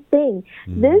darn thing.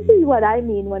 This is what I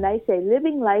mean when I say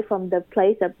living life from the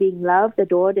place of being loved,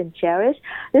 adored, and cherished.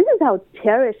 This is how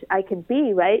cherished I can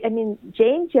be, right? I mean,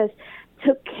 Jane just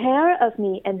took care of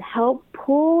me and helped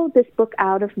pull this book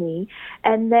out of me,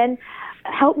 and then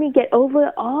helped me get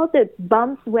over all the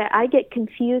bumps where I get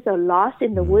confused or lost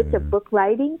in the woods of book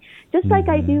writing, just like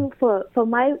I do for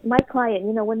my client.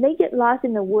 When they get lost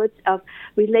in the woods of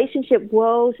relationship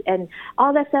woes and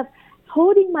all that stuff,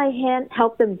 holding my hand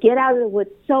helped them get out of the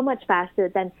woods so much faster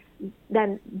than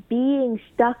being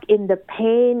stuck in the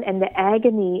pain and the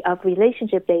agony of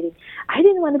relationship dating. I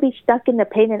didn't want to be stuck in the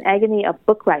pain and agony of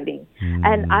book writing.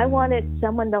 And I wanted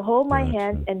someone to hold my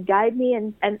hand and guide me,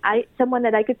 and someone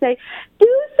that I could say,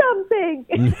 do something.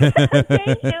 Do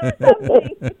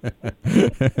something.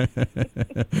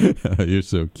 You're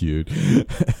so cute.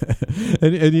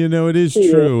 and it is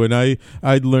true. And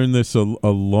I'd learned this a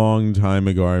long time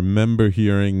ago. I remember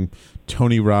hearing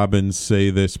Tony Robbins say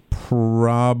this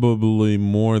probably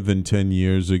more than 10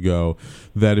 years ago,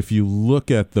 that if you look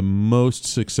at the most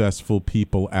successful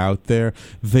people out there,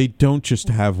 they don't just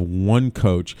have one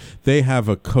coach. They have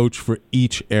a coach for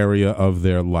each area of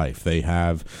their life. They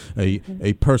have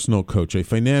a personal coach, a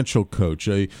financial coach,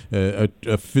 a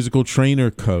physical trainer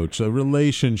coach, a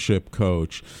relationship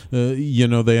coach.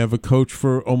 They have a coach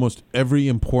for almost every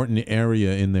important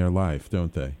area in their life,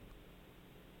 don't they?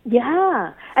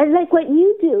 Yeah, and like what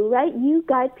you do, right? You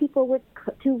guide people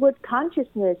toward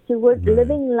consciousness, toward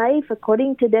living life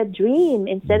according to their dream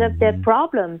instead of their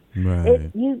problems. Right.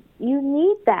 You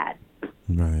need that.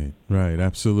 Right,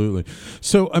 absolutely.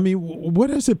 So, I mean, what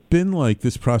has it been like,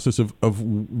 this process of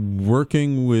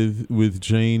working with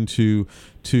Jane to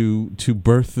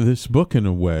birth this book in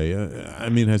a way? I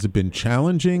mean, has it been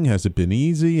challenging? Has it been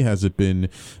easy? Has it been,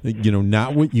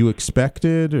 not what you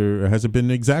expected, or has it been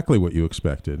exactly what you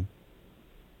expected?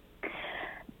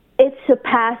 It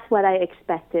surpassed what I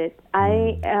expected.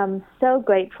 I am so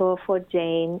grateful for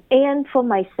Jane and for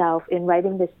myself in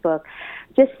writing this book.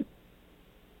 Just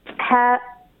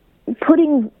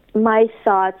putting my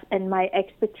thoughts and my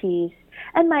expertise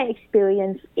and my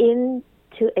experience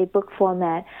into a book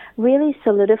format really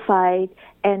solidified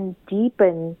and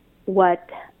deepened what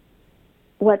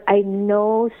I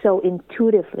know so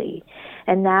intuitively.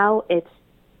 And now it's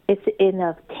it's in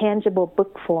a tangible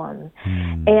book form.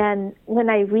 And when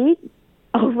I read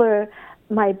over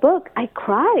my book, I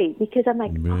cry because I'm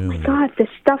like, oh my God, this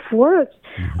stuff works.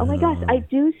 Oh my gosh, I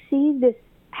do see this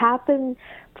happen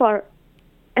for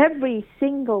every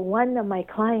single one of my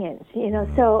clients,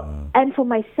 so, and for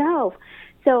myself.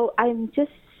 So I'm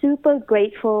just super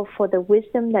grateful for the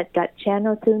wisdom that got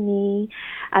channeled through me.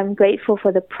 I'm grateful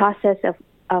for the process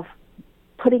of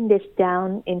putting this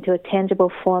down into a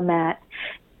tangible format.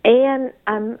 And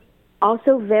I'm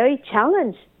also very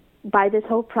challenged by this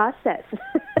whole process.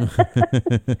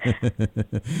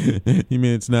 You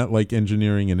mean it's not like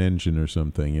engineering an engine or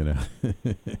something,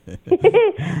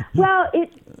 Well,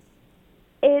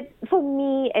 it for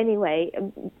me anyway,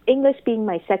 English being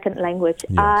my second language,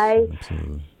 yes, I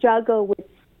absolutely. struggle with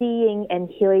seeing and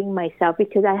hearing myself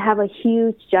because I have a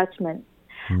huge judgment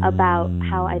about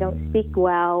how I don't speak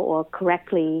well or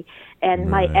correctly, and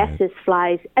my S's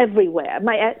flies everywhere.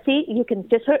 See, you can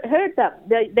just heard them.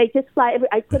 They just fly.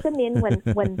 I put them in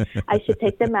when I should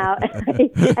take them out,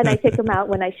 and I take them out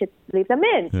when I should leave them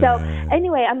in. So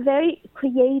anyway, I'm very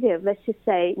creative, let's just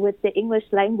say, with the English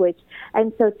language,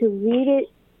 and so to read it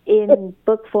in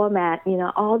book format,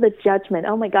 all the judgment,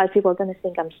 oh my God, people are going to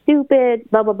think I'm stupid,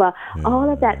 blah, blah, blah.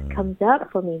 All of that comes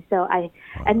up for me. So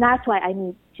and that's why I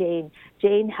need Jane.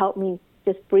 Jane helped me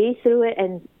just breathe through it,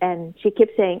 and she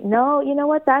keeps saying, no, you know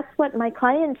what, that's what my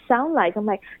clients sound like. I'm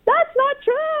like, that's not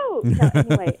true. So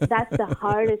anyway, that's the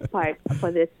hardest part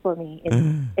for me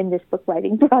in this book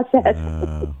writing process.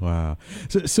 Wow.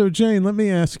 So Jane, let me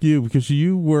ask you, because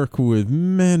you work with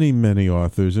many, many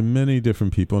authors and many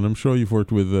different people, and I'm sure you've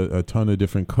worked with a ton of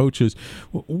different coaches.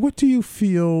 What do you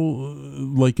feel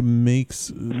like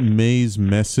makes Mai's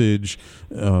message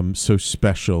so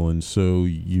special and so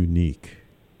unique?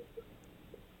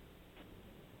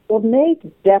 Well, Mai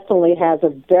definitely has a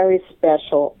very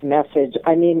special message.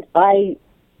 I mean, I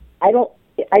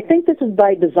think this is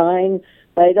by design,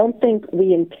 but I don't think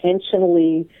we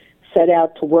intentionally set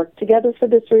out to work together for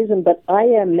this reason, but I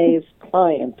am Mai's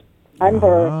client. I'm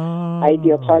her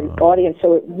ideal target audience,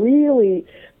 so it really,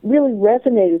 really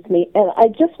resonated with me. And I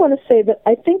just want to say that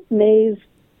I think Mai's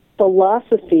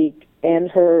philosophy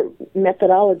and her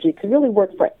methodology could really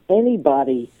work for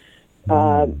anybody.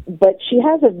 But she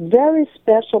has a very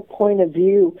special point of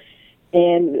view,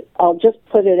 and I'll just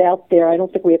put it out there. I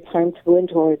don't think we have time to go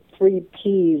into her 3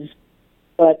 Ps,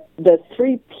 but the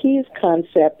 3 Ps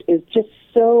concept is just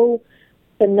so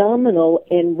phenomenal.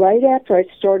 And right after I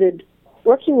started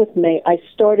working with Mai, I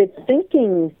started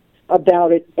thinking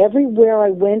about it everywhere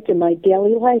I went in my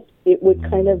daily life. It would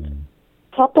kind of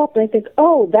pop up, and I think,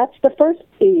 oh, that's the first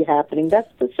P happening.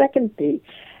 That's the second P.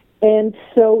 And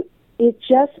so it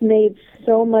just made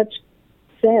so much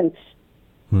sense,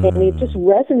 and it just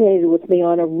resonated with me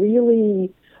on a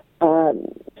really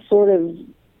sort of,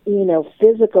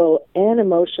 physical and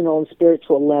emotional and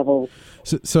spiritual level.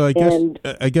 So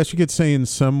I guess you could say in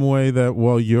some way that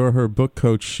while you're her book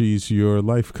coach, she's your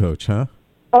life coach, huh?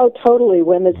 Oh, totally.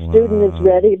 When the student is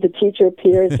ready, the teacher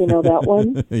appears. You know that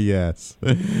one? Yes,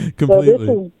 completely. So this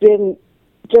has been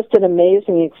just an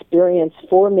amazing experience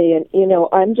for me. And,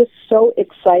 I'm just so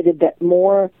excited that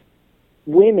more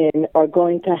women are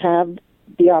going to have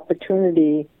the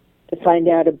opportunity to find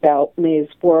out about Mai's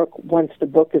work once the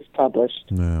book is published.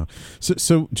 Yeah.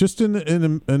 So just in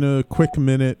a quick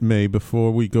minute, Mai,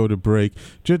 before we go to break,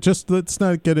 just let's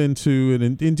not get into it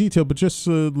in detail, but just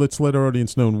let's let our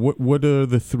audience know what are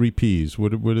the 3 Ps?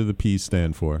 What do the Ps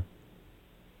stand for?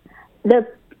 The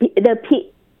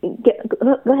P.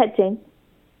 Go ahead, Jane.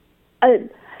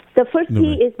 The first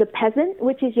P is the peasant,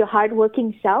 which is your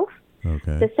hardworking self.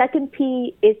 Okay. The second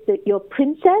P is your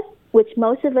princess, which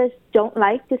most of us don't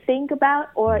like to think about,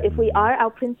 or if we are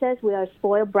our princess, we are a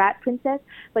spoiled brat princess.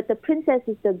 But the princess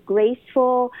is the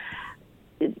graceful,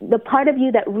 the part of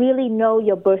you that really know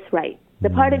your birthright,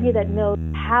 the part of you that knows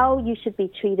how you should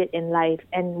be treated in life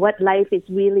and what life is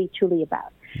really truly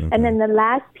about. Okay. And then the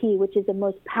last P, which is the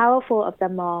most powerful of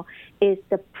them all, is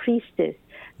the priestess.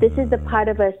 This is the part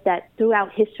of us that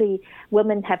throughout history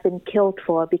women have been killed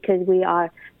for, because we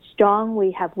are strong,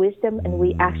 we have wisdom, and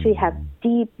we actually have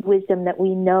deep wisdom that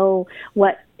we know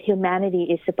what humanity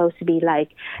is supposed to be like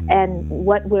and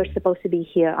what we're supposed to be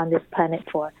here on this planet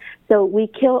for. So we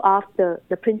kill off the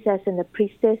princess and the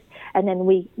priestess, and then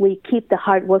we keep the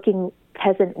hardworking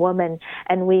peasant woman,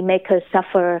 and we make her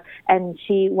suffer, and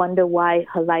she wonder why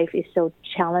her life is so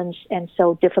challenged and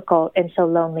so difficult and so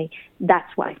lonely.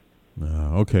 That's why.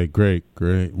 Okay, great,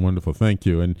 wonderful, thank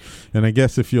you. And I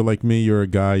guess if you're like me, you're a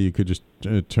guy, you could just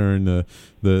turn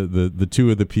the 2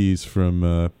 of the P's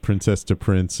from princess to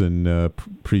prince and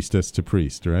priestess to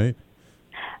priest, right?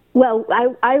 Well,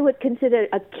 I would consider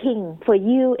a king. For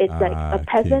you, it's like a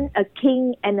peasant, a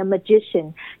king, and a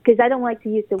magician. Because I don't like to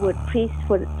use the word priest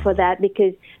for that,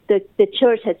 because the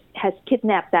church has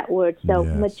kidnapped that word. So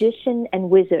magician and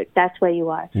wizard, that's where you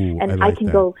are. Ooh, and I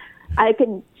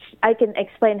can I can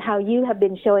explain how you have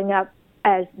been showing up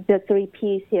as the 3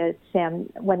 Ps here, Sam,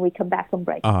 when we come back from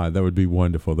break. That would be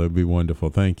wonderful. That would be wonderful.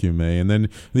 Thank you, May. And then,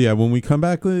 when we come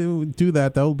back, do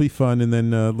that. That will be fun. And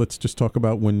then let's just talk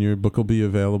about when your book will be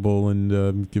available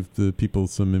and give the people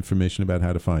some information about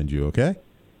how to find you, okay?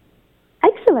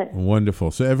 Excellent.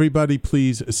 Wonderful. So everybody,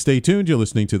 please stay tuned. You're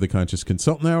listening to The Conscious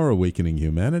Consultant Hour, Awakening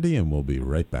Humanity, and we'll be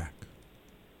right back.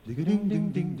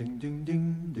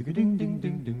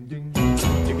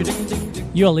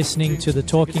 You're listening to the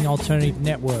Talking Alternative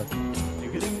Network.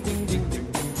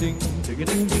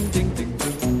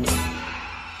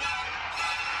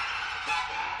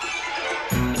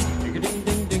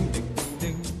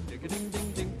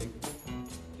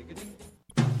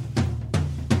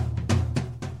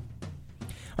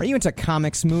 Are you into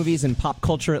comics, movies, and pop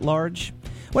culture at large?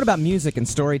 What about music and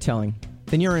storytelling?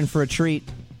 Then you're in for a treat.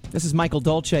 This is Michael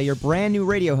Dolce, your brand new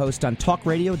radio host on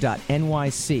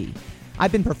talkradio.nyc.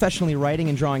 I've been professionally writing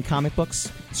and drawing comic books,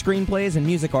 screenplays, and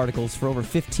music articles for over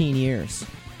 15 years.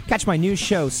 Catch my new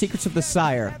show, Secrets of the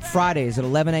Sire, Fridays at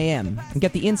 11 a.m., and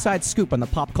get the inside scoop on the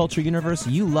pop culture universe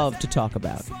you love to talk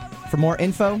about. For more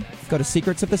info, go to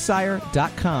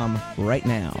secretsofthesire.com right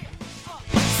now.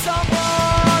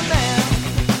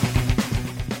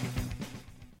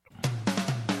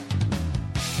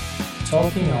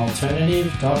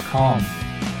 TalkingAlternative.com.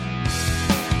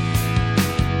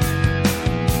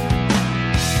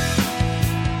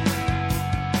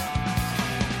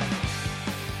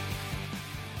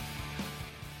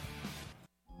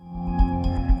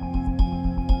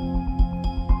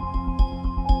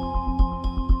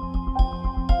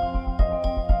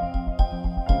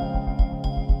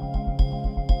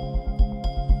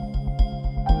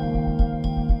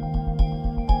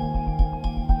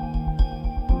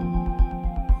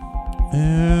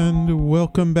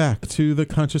 Welcome back to the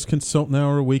Conscious Consultant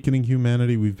Hour, Awakening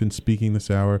Humanity. We've been speaking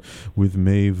this hour with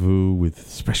Mai Vu, with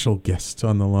special guests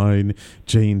on the line,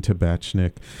 Jane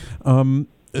Tabachnik.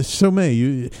 So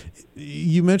May,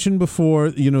 you mentioned before,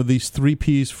 these 3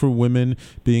 Ps for women,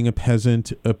 being a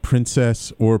peasant, a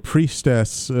princess, or a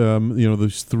priestess,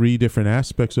 those 3 different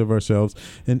aspects of ourselves.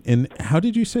 And how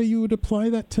did you say you would apply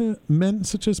that to men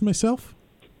such as myself?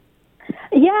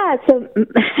 Yeah, so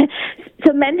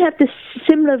men have the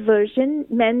similar version.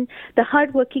 Men, the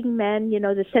hardworking men,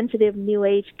 the sensitive new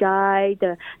age guy,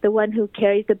 the one who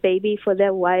carries the baby for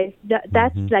their wife,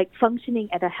 that's like functioning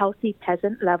at a healthy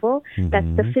peasant level.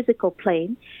 That's the physical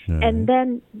plane.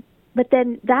 But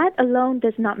then that alone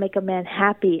does not make a man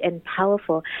happy and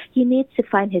powerful. He needs to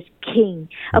find his king.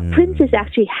 A prince is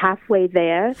actually halfway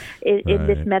there in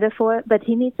this metaphor, but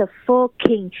he needs a full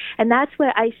king. And that's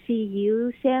where I see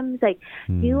you, Sam. It's like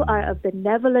you are a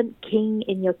benevolent king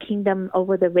in your kingdom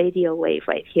over the radio wave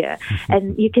right here.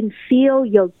 And you can feel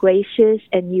you're gracious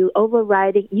and you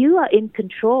overriding. You are in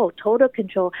control, total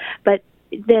control, but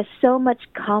there's so much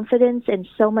confidence and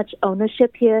so much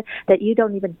ownership here that you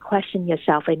don't even question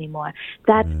yourself anymore.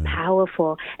 That's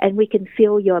powerful. And we can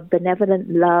feel your benevolent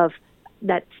love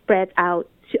that spread out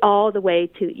all the way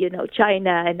to,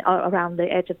 China and around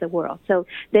the edge of the world. So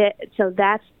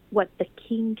that's what the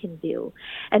king can do.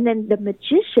 And then the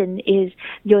magician is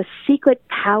your secret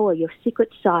power, your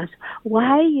secret sauce.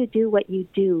 Why you do what you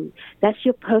do. That's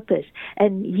your purpose.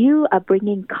 And you are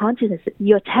bringing consciousness.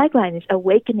 Your tagline is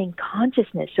awakening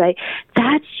consciousness, right?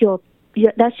 That's your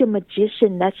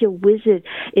magician, that's your wizard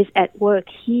is at work.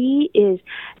 He is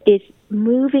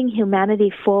moving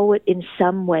humanity forward in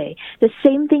some way. The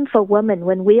same thing for women.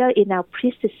 When we are in our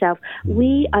priestess self,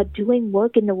 we are doing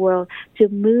work in the world to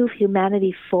move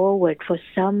humanity forward for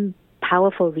some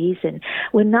powerful reason.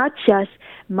 We're not just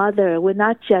mother, we're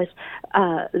not just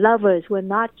lovers, we're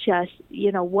not just,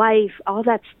 wife, all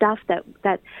that stuff that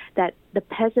the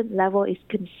peasant level is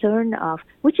concerned of,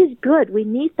 which is good. We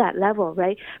need that level,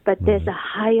 right? But there's a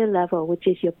higher level, which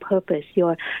is your purpose,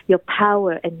 your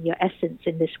power and your essence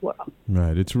in this world.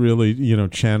 Right. It's really,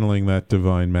 channeling that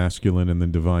divine masculine and the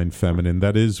divine feminine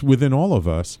that is within all of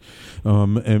us,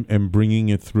 and bringing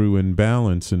it through in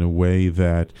balance in a way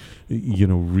that,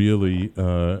 really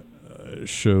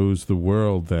shows the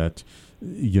world that,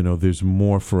 there's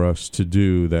more for us to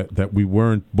do, that we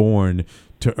weren't born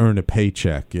to earn a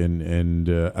paycheck and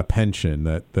a pension,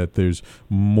 that there's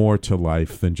more to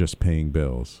life than just paying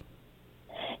bills.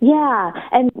 Yeah,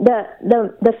 and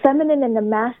the feminine and the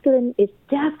masculine is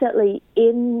definitely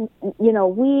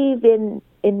weave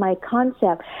in my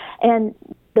concept. And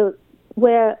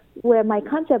where my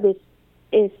concept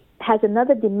is has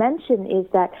another dimension is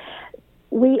that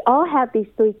we all have these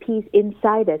 3 P's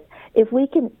inside us. If we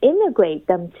can integrate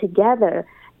them together,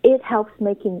 it helps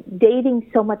making dating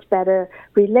so much better,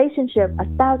 relationship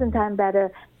 1,000 times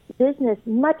better, business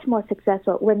much more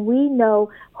successful when we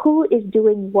know who is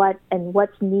doing what and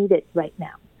what's needed right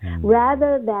now.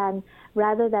 Rather than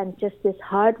just this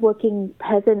hardworking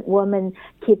peasant woman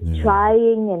keep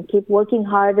trying and keep working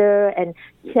harder and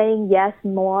saying yes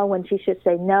more when she should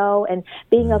say no, and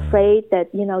being afraid that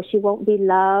she won't be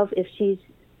loved if she's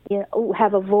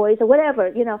have a voice or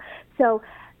whatever.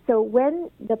 So when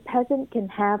the peasant can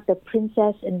have the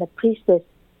princess and the priestess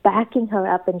backing her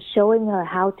up and showing her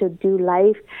how to do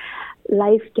life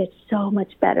gets so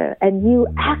much better, and you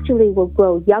actually will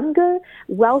grow younger,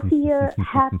 wealthier,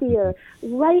 happier,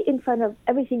 right in front of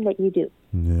everything that you do.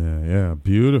 Yeah,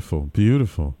 beautiful.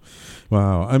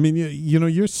 Wow. I mean,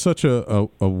 you're such a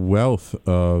wealth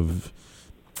of,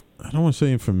 I don't want to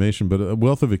say information, but a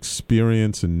wealth of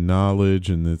experience and knowledge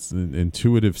and this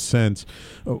intuitive sense.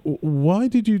 Why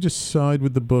did you decide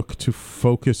with the book to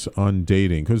focus on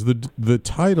dating? Because the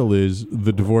title is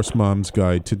The Divorced Mom's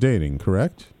Guide to Dating,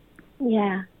 correct?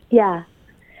 Yeah.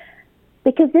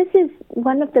 Because this is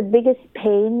one of the biggest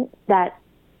pain that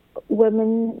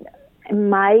women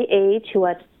my age who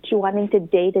are wanting to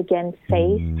date again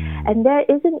face. And there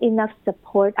isn't enough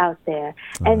support out there.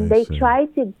 And they try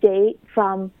to date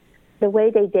from the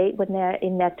way they date when they're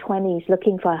in their 20s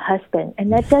looking for a husband.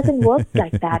 And that doesn't work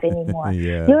like that anymore.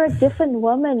 You're a different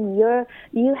woman.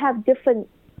 You have different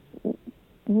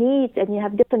needs and you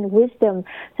have different wisdom.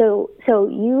 So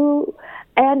you...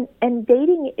 And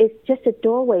dating is just a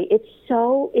doorway. It's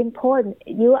so important.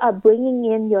 You are bringing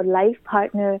in your life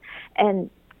partner and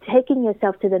taking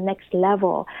yourself to the next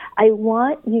level. I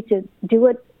want you to do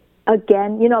it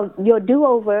again. Your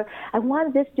do-over. I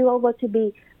want this do-over to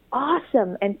be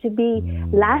awesome and to be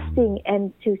lasting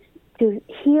and to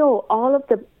heal all of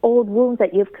the old wounds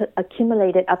that you've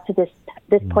accumulated up to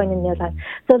this point in your life,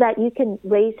 so that you can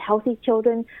raise healthy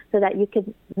children, so that you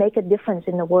can make a difference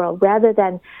in the world, rather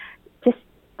than just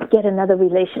get another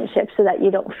relationship so that you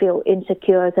don't feel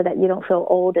insecure, so that you don't feel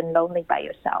old and lonely by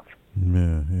yourself.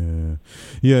 Yeah.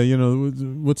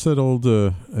 What's that old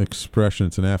expression?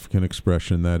 It's an African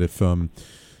expression that if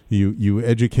you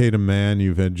educate a man,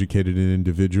 you've educated an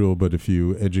individual, but if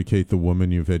you educate the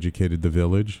woman, you've educated the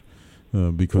village.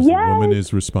 Because the woman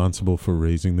is responsible for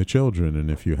raising the children,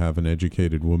 and if you have an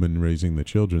educated woman raising the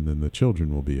children, then the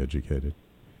children will be educated.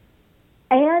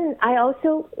 And I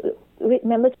also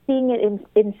remember seeing it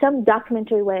in some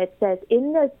documentary where it says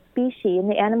in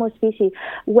the animal species,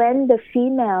 when the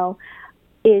female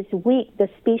is weak, the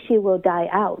species will die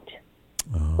out.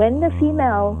 When the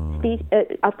female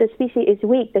of the species is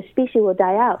weak, the species will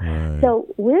die out. Right. So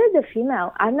we're the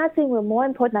female. I'm not saying we're more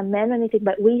important than men or anything,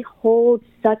 but we hold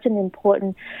such an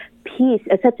important piece,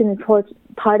 such an important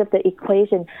part of the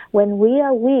equation. When we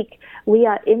are weak, we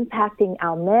are impacting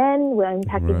our men, we're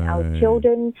impacting our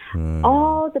children,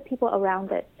 all the people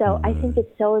around us. So I think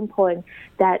it's so important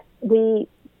that we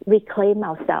reclaim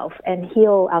ourselves and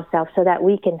heal ourselves so that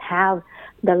we can have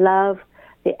the love,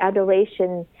 the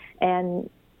adoration, and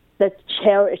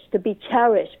to be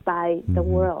cherished by the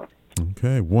world.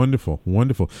 Okay, wonderful.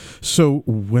 So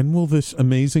when will this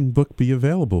amazing book be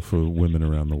available for women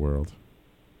around the world?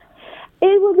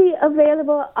 It will be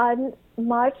available on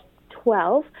March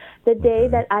 12th, the day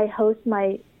that I host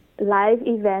my live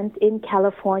event in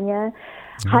California.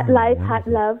 Hot Life, Hot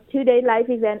Love, 2-day live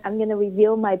event. I'm going to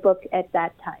reveal my book at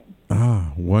that time.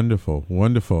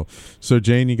 Wonderful. So,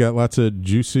 Jane, you got lots of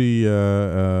juicy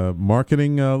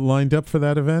marketing lined up for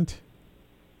that event?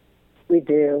 We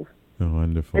do. Oh,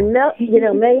 wonderful. And now,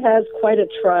 May has quite a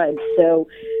tribe, so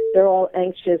they're all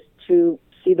anxious to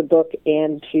see the book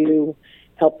and to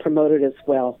help promote it as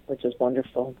well, which is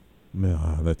wonderful.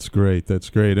 Yeah, that's great.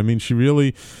 I mean, she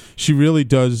really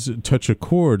does touch a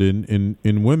chord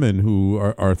in women who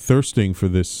are thirsting for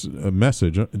this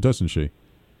message, doesn't she?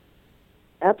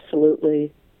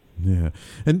 Absolutely. Yeah,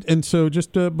 and so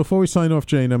just before we sign off,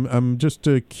 Jane, I'm just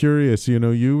curious.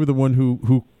 You were the one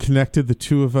who connected the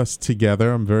two of us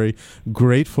together. I'm very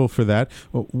grateful for that.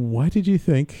 Why did you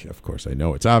think? Of course, I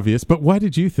know it's obvious, but why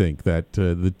did you think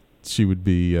that she would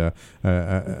be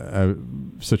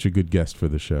such a good guest for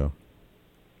the show?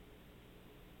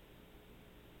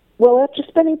 Well, after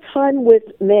spending time with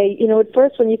May, at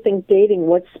first when you think dating,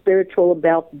 what's spiritual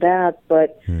about that?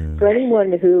 But for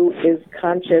anyone who is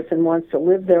conscious and wants to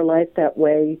live their life that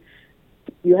way,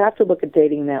 you have to look at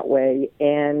dating that way.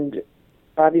 And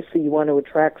obviously you want to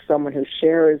attract someone who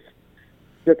shares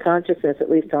your consciousness, at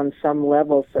least on some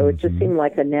level. So it just seemed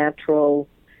like a natural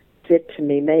fit to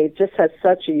me. May just has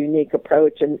such a unique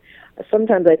approach, and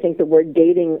sometimes I think the word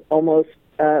dating almost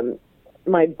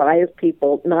might bias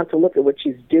people not to look at what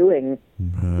she's doing,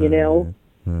 you know,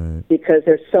 because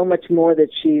there's so much more that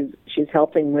she's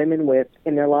helping women with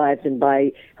in their lives, and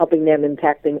by helping them,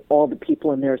 impacting all the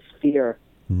people in their sphere.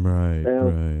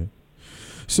 Right.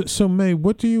 So May,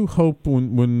 what do you hope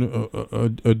when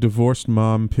a divorced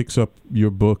mom picks up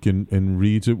your book and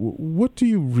reads it? What do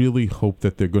you really hope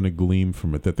that they're going to glean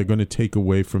from it, that they're going to take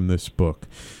away from this book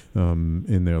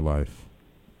in their life?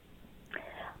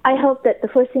 I hope that the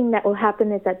first thing that will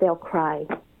happen is that they'll cry.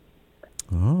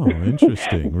 Oh,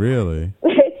 interesting. Really?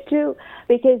 It's true,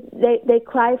 because they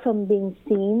cry from being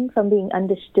seen, from being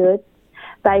understood.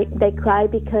 They cry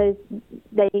because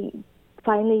they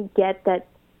finally get that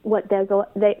what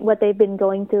they've been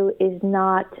going through is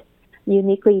not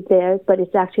uniquely theirs, but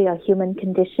it's actually a human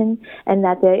condition, and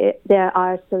that there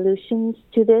are solutions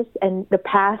to this, and the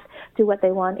path to what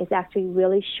they want is actually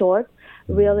really short,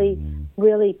 really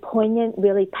poignant,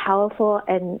 really powerful,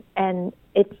 and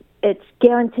it's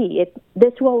guaranteed.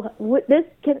 This will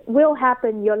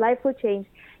happen. Your life will change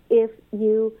if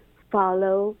you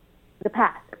follow the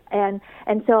path. And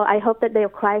so I hope that they'll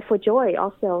cry for joy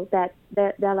also, that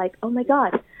they're like, oh my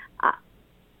God,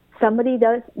 somebody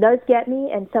does get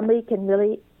me, and somebody can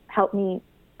really help me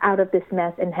out of this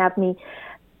mess and have me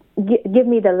give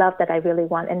me the love that I really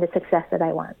want and the success that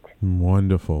I want.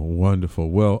 Wonderful.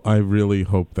 Well, I really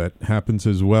hope that happens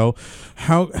as well.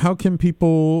 How can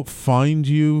people find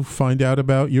you, find out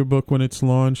about your book when it's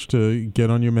launched, to get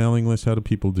on your mailing list? How do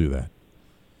people do that?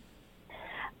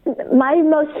 My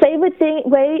most favorite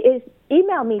way is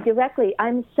email me directly.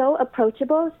 I'm so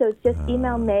approachable, so just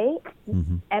email May,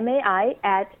 M-A-I,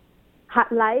 at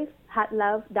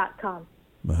hotlifehotlove.com.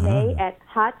 May at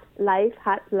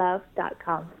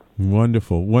hotlifehotlove.com.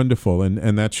 Wonderful.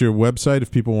 And that's your website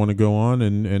if people want to go on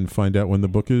and find out when the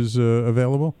book is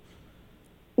available?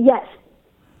 Yes.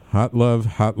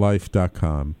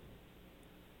 Hotlife.com.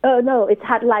 Oh, no, it's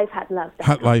hotlifehotlove.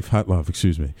 Hotlifehotlove,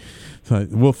 excuse me.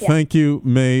 Well, thank you,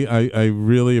 May. I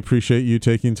really appreciate you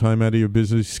taking time out of your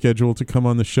busy schedule to come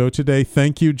on the show today.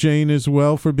 Thank you, Jane, as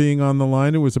well, for being on the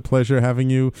line. It was a pleasure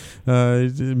having you,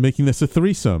 making this a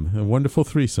threesome, a wonderful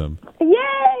threesome. Yay,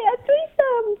 a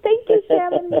threesome. Thank you,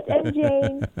 Sam and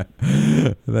Jane.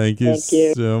 Thank you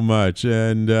so much.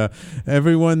 And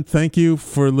everyone, thank you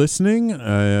for listening.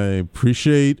 I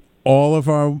appreciate all of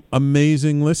our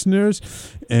amazing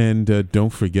listeners. And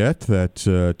don't forget that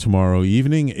tomorrow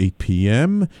evening, 8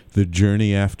 p.m., The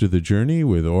Journey After the Journey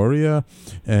with Aurea,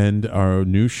 and our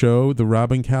new show, The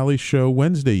Robin Callie Show,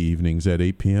 Wednesday evenings at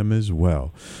 8 p.m. as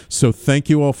well. So thank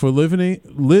you all for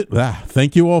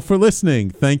thank you all for listening.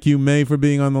 Thank you, May, for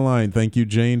being on the line. Thank you,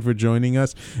 Jane, for joining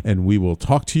us. And we will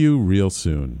talk to you real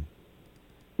soon.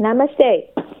 Namaste.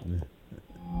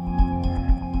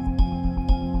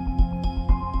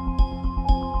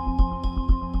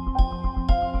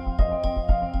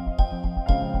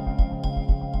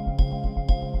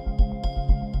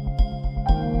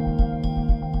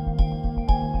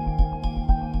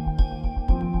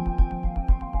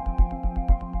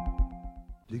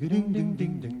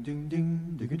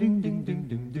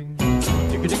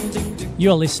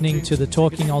 You're listening to the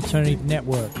Talking Alternative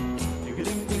Network.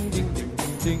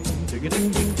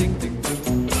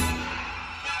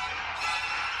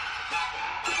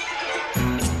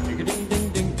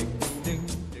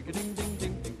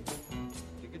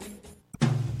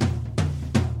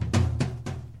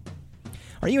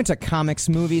 Are you into comics,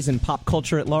 movies, and pop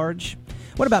culture at large?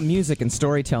 What about music and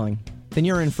storytelling? Then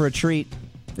you're in for a treat.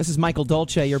 This is Michael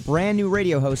Dolce, your brand new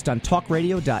radio host on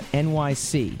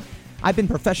talkradio.nyc. I've been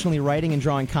professionally writing and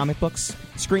drawing comic books,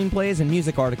 screenplays, and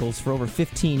music articles for over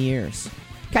 15 years.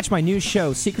 Catch my new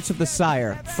show, Secrets of the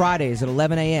Sire, Fridays at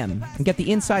 11 a.m., and get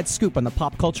the inside scoop on the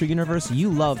pop culture universe you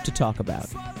love to talk about.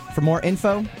 For more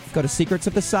info, go to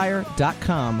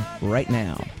secretsofthesire.com right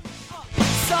now.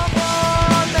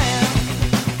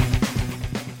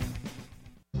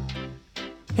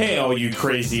 Hey, all you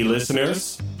crazy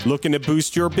listeners. Looking to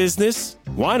boost your business?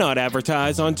 Why not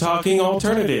advertise on Talking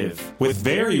Alternative with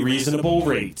very reasonable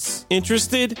rates?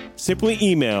 Interested? Simply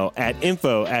email at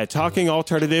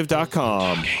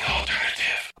info@talkingalternative.com.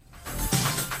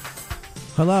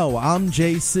 Hello, I'm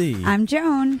JC. I'm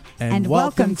Joan. And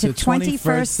welcome to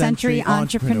 21st Century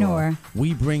Entrepreneur.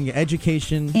 We bring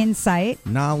education, Insight,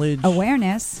 knowledge,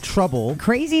 awareness, trouble,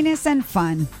 craziness, and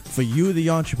fun for you, the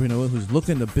entrepreneur who's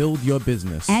looking to build your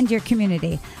business and your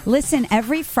community. Listen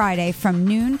every Friday from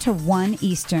noon to 1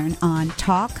 Eastern on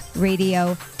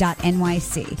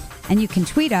talkradio.nyc. And you can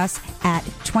tweet us at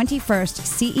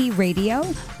 21st CE Radio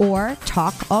or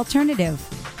Talk Alternative.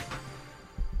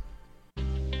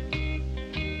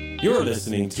 You're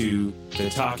listening to the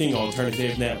Talking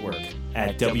Alternative Network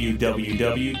at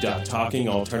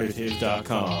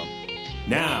www.talkingalternative.com.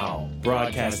 Now,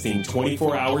 broadcasting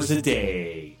 24 hours a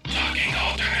day. Talking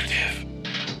Alternative.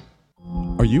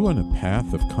 Are you on a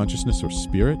path of consciousness or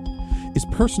spirit? Is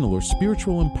personal or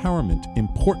spiritual empowerment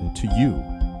important to you?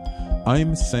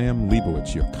 I'm Sam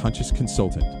Leibowitz, your conscious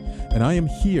consultant, and I am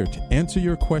here to answer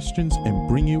your questions and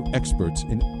bring you experts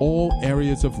in all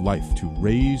areas of life to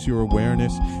raise your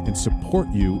awareness and support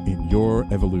you in your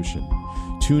evolution.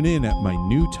 Tune in at my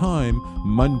new time,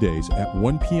 Mondays at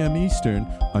 1 p.m. Eastern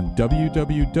on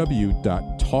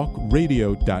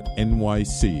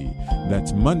www.talkradio.nyc.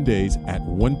 That's Mondays at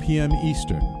 1 p.m.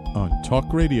 Eastern on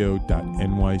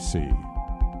talkradio.nyc.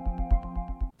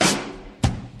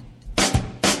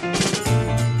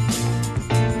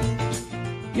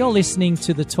 You're listening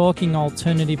to the Talking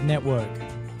Alternative Network.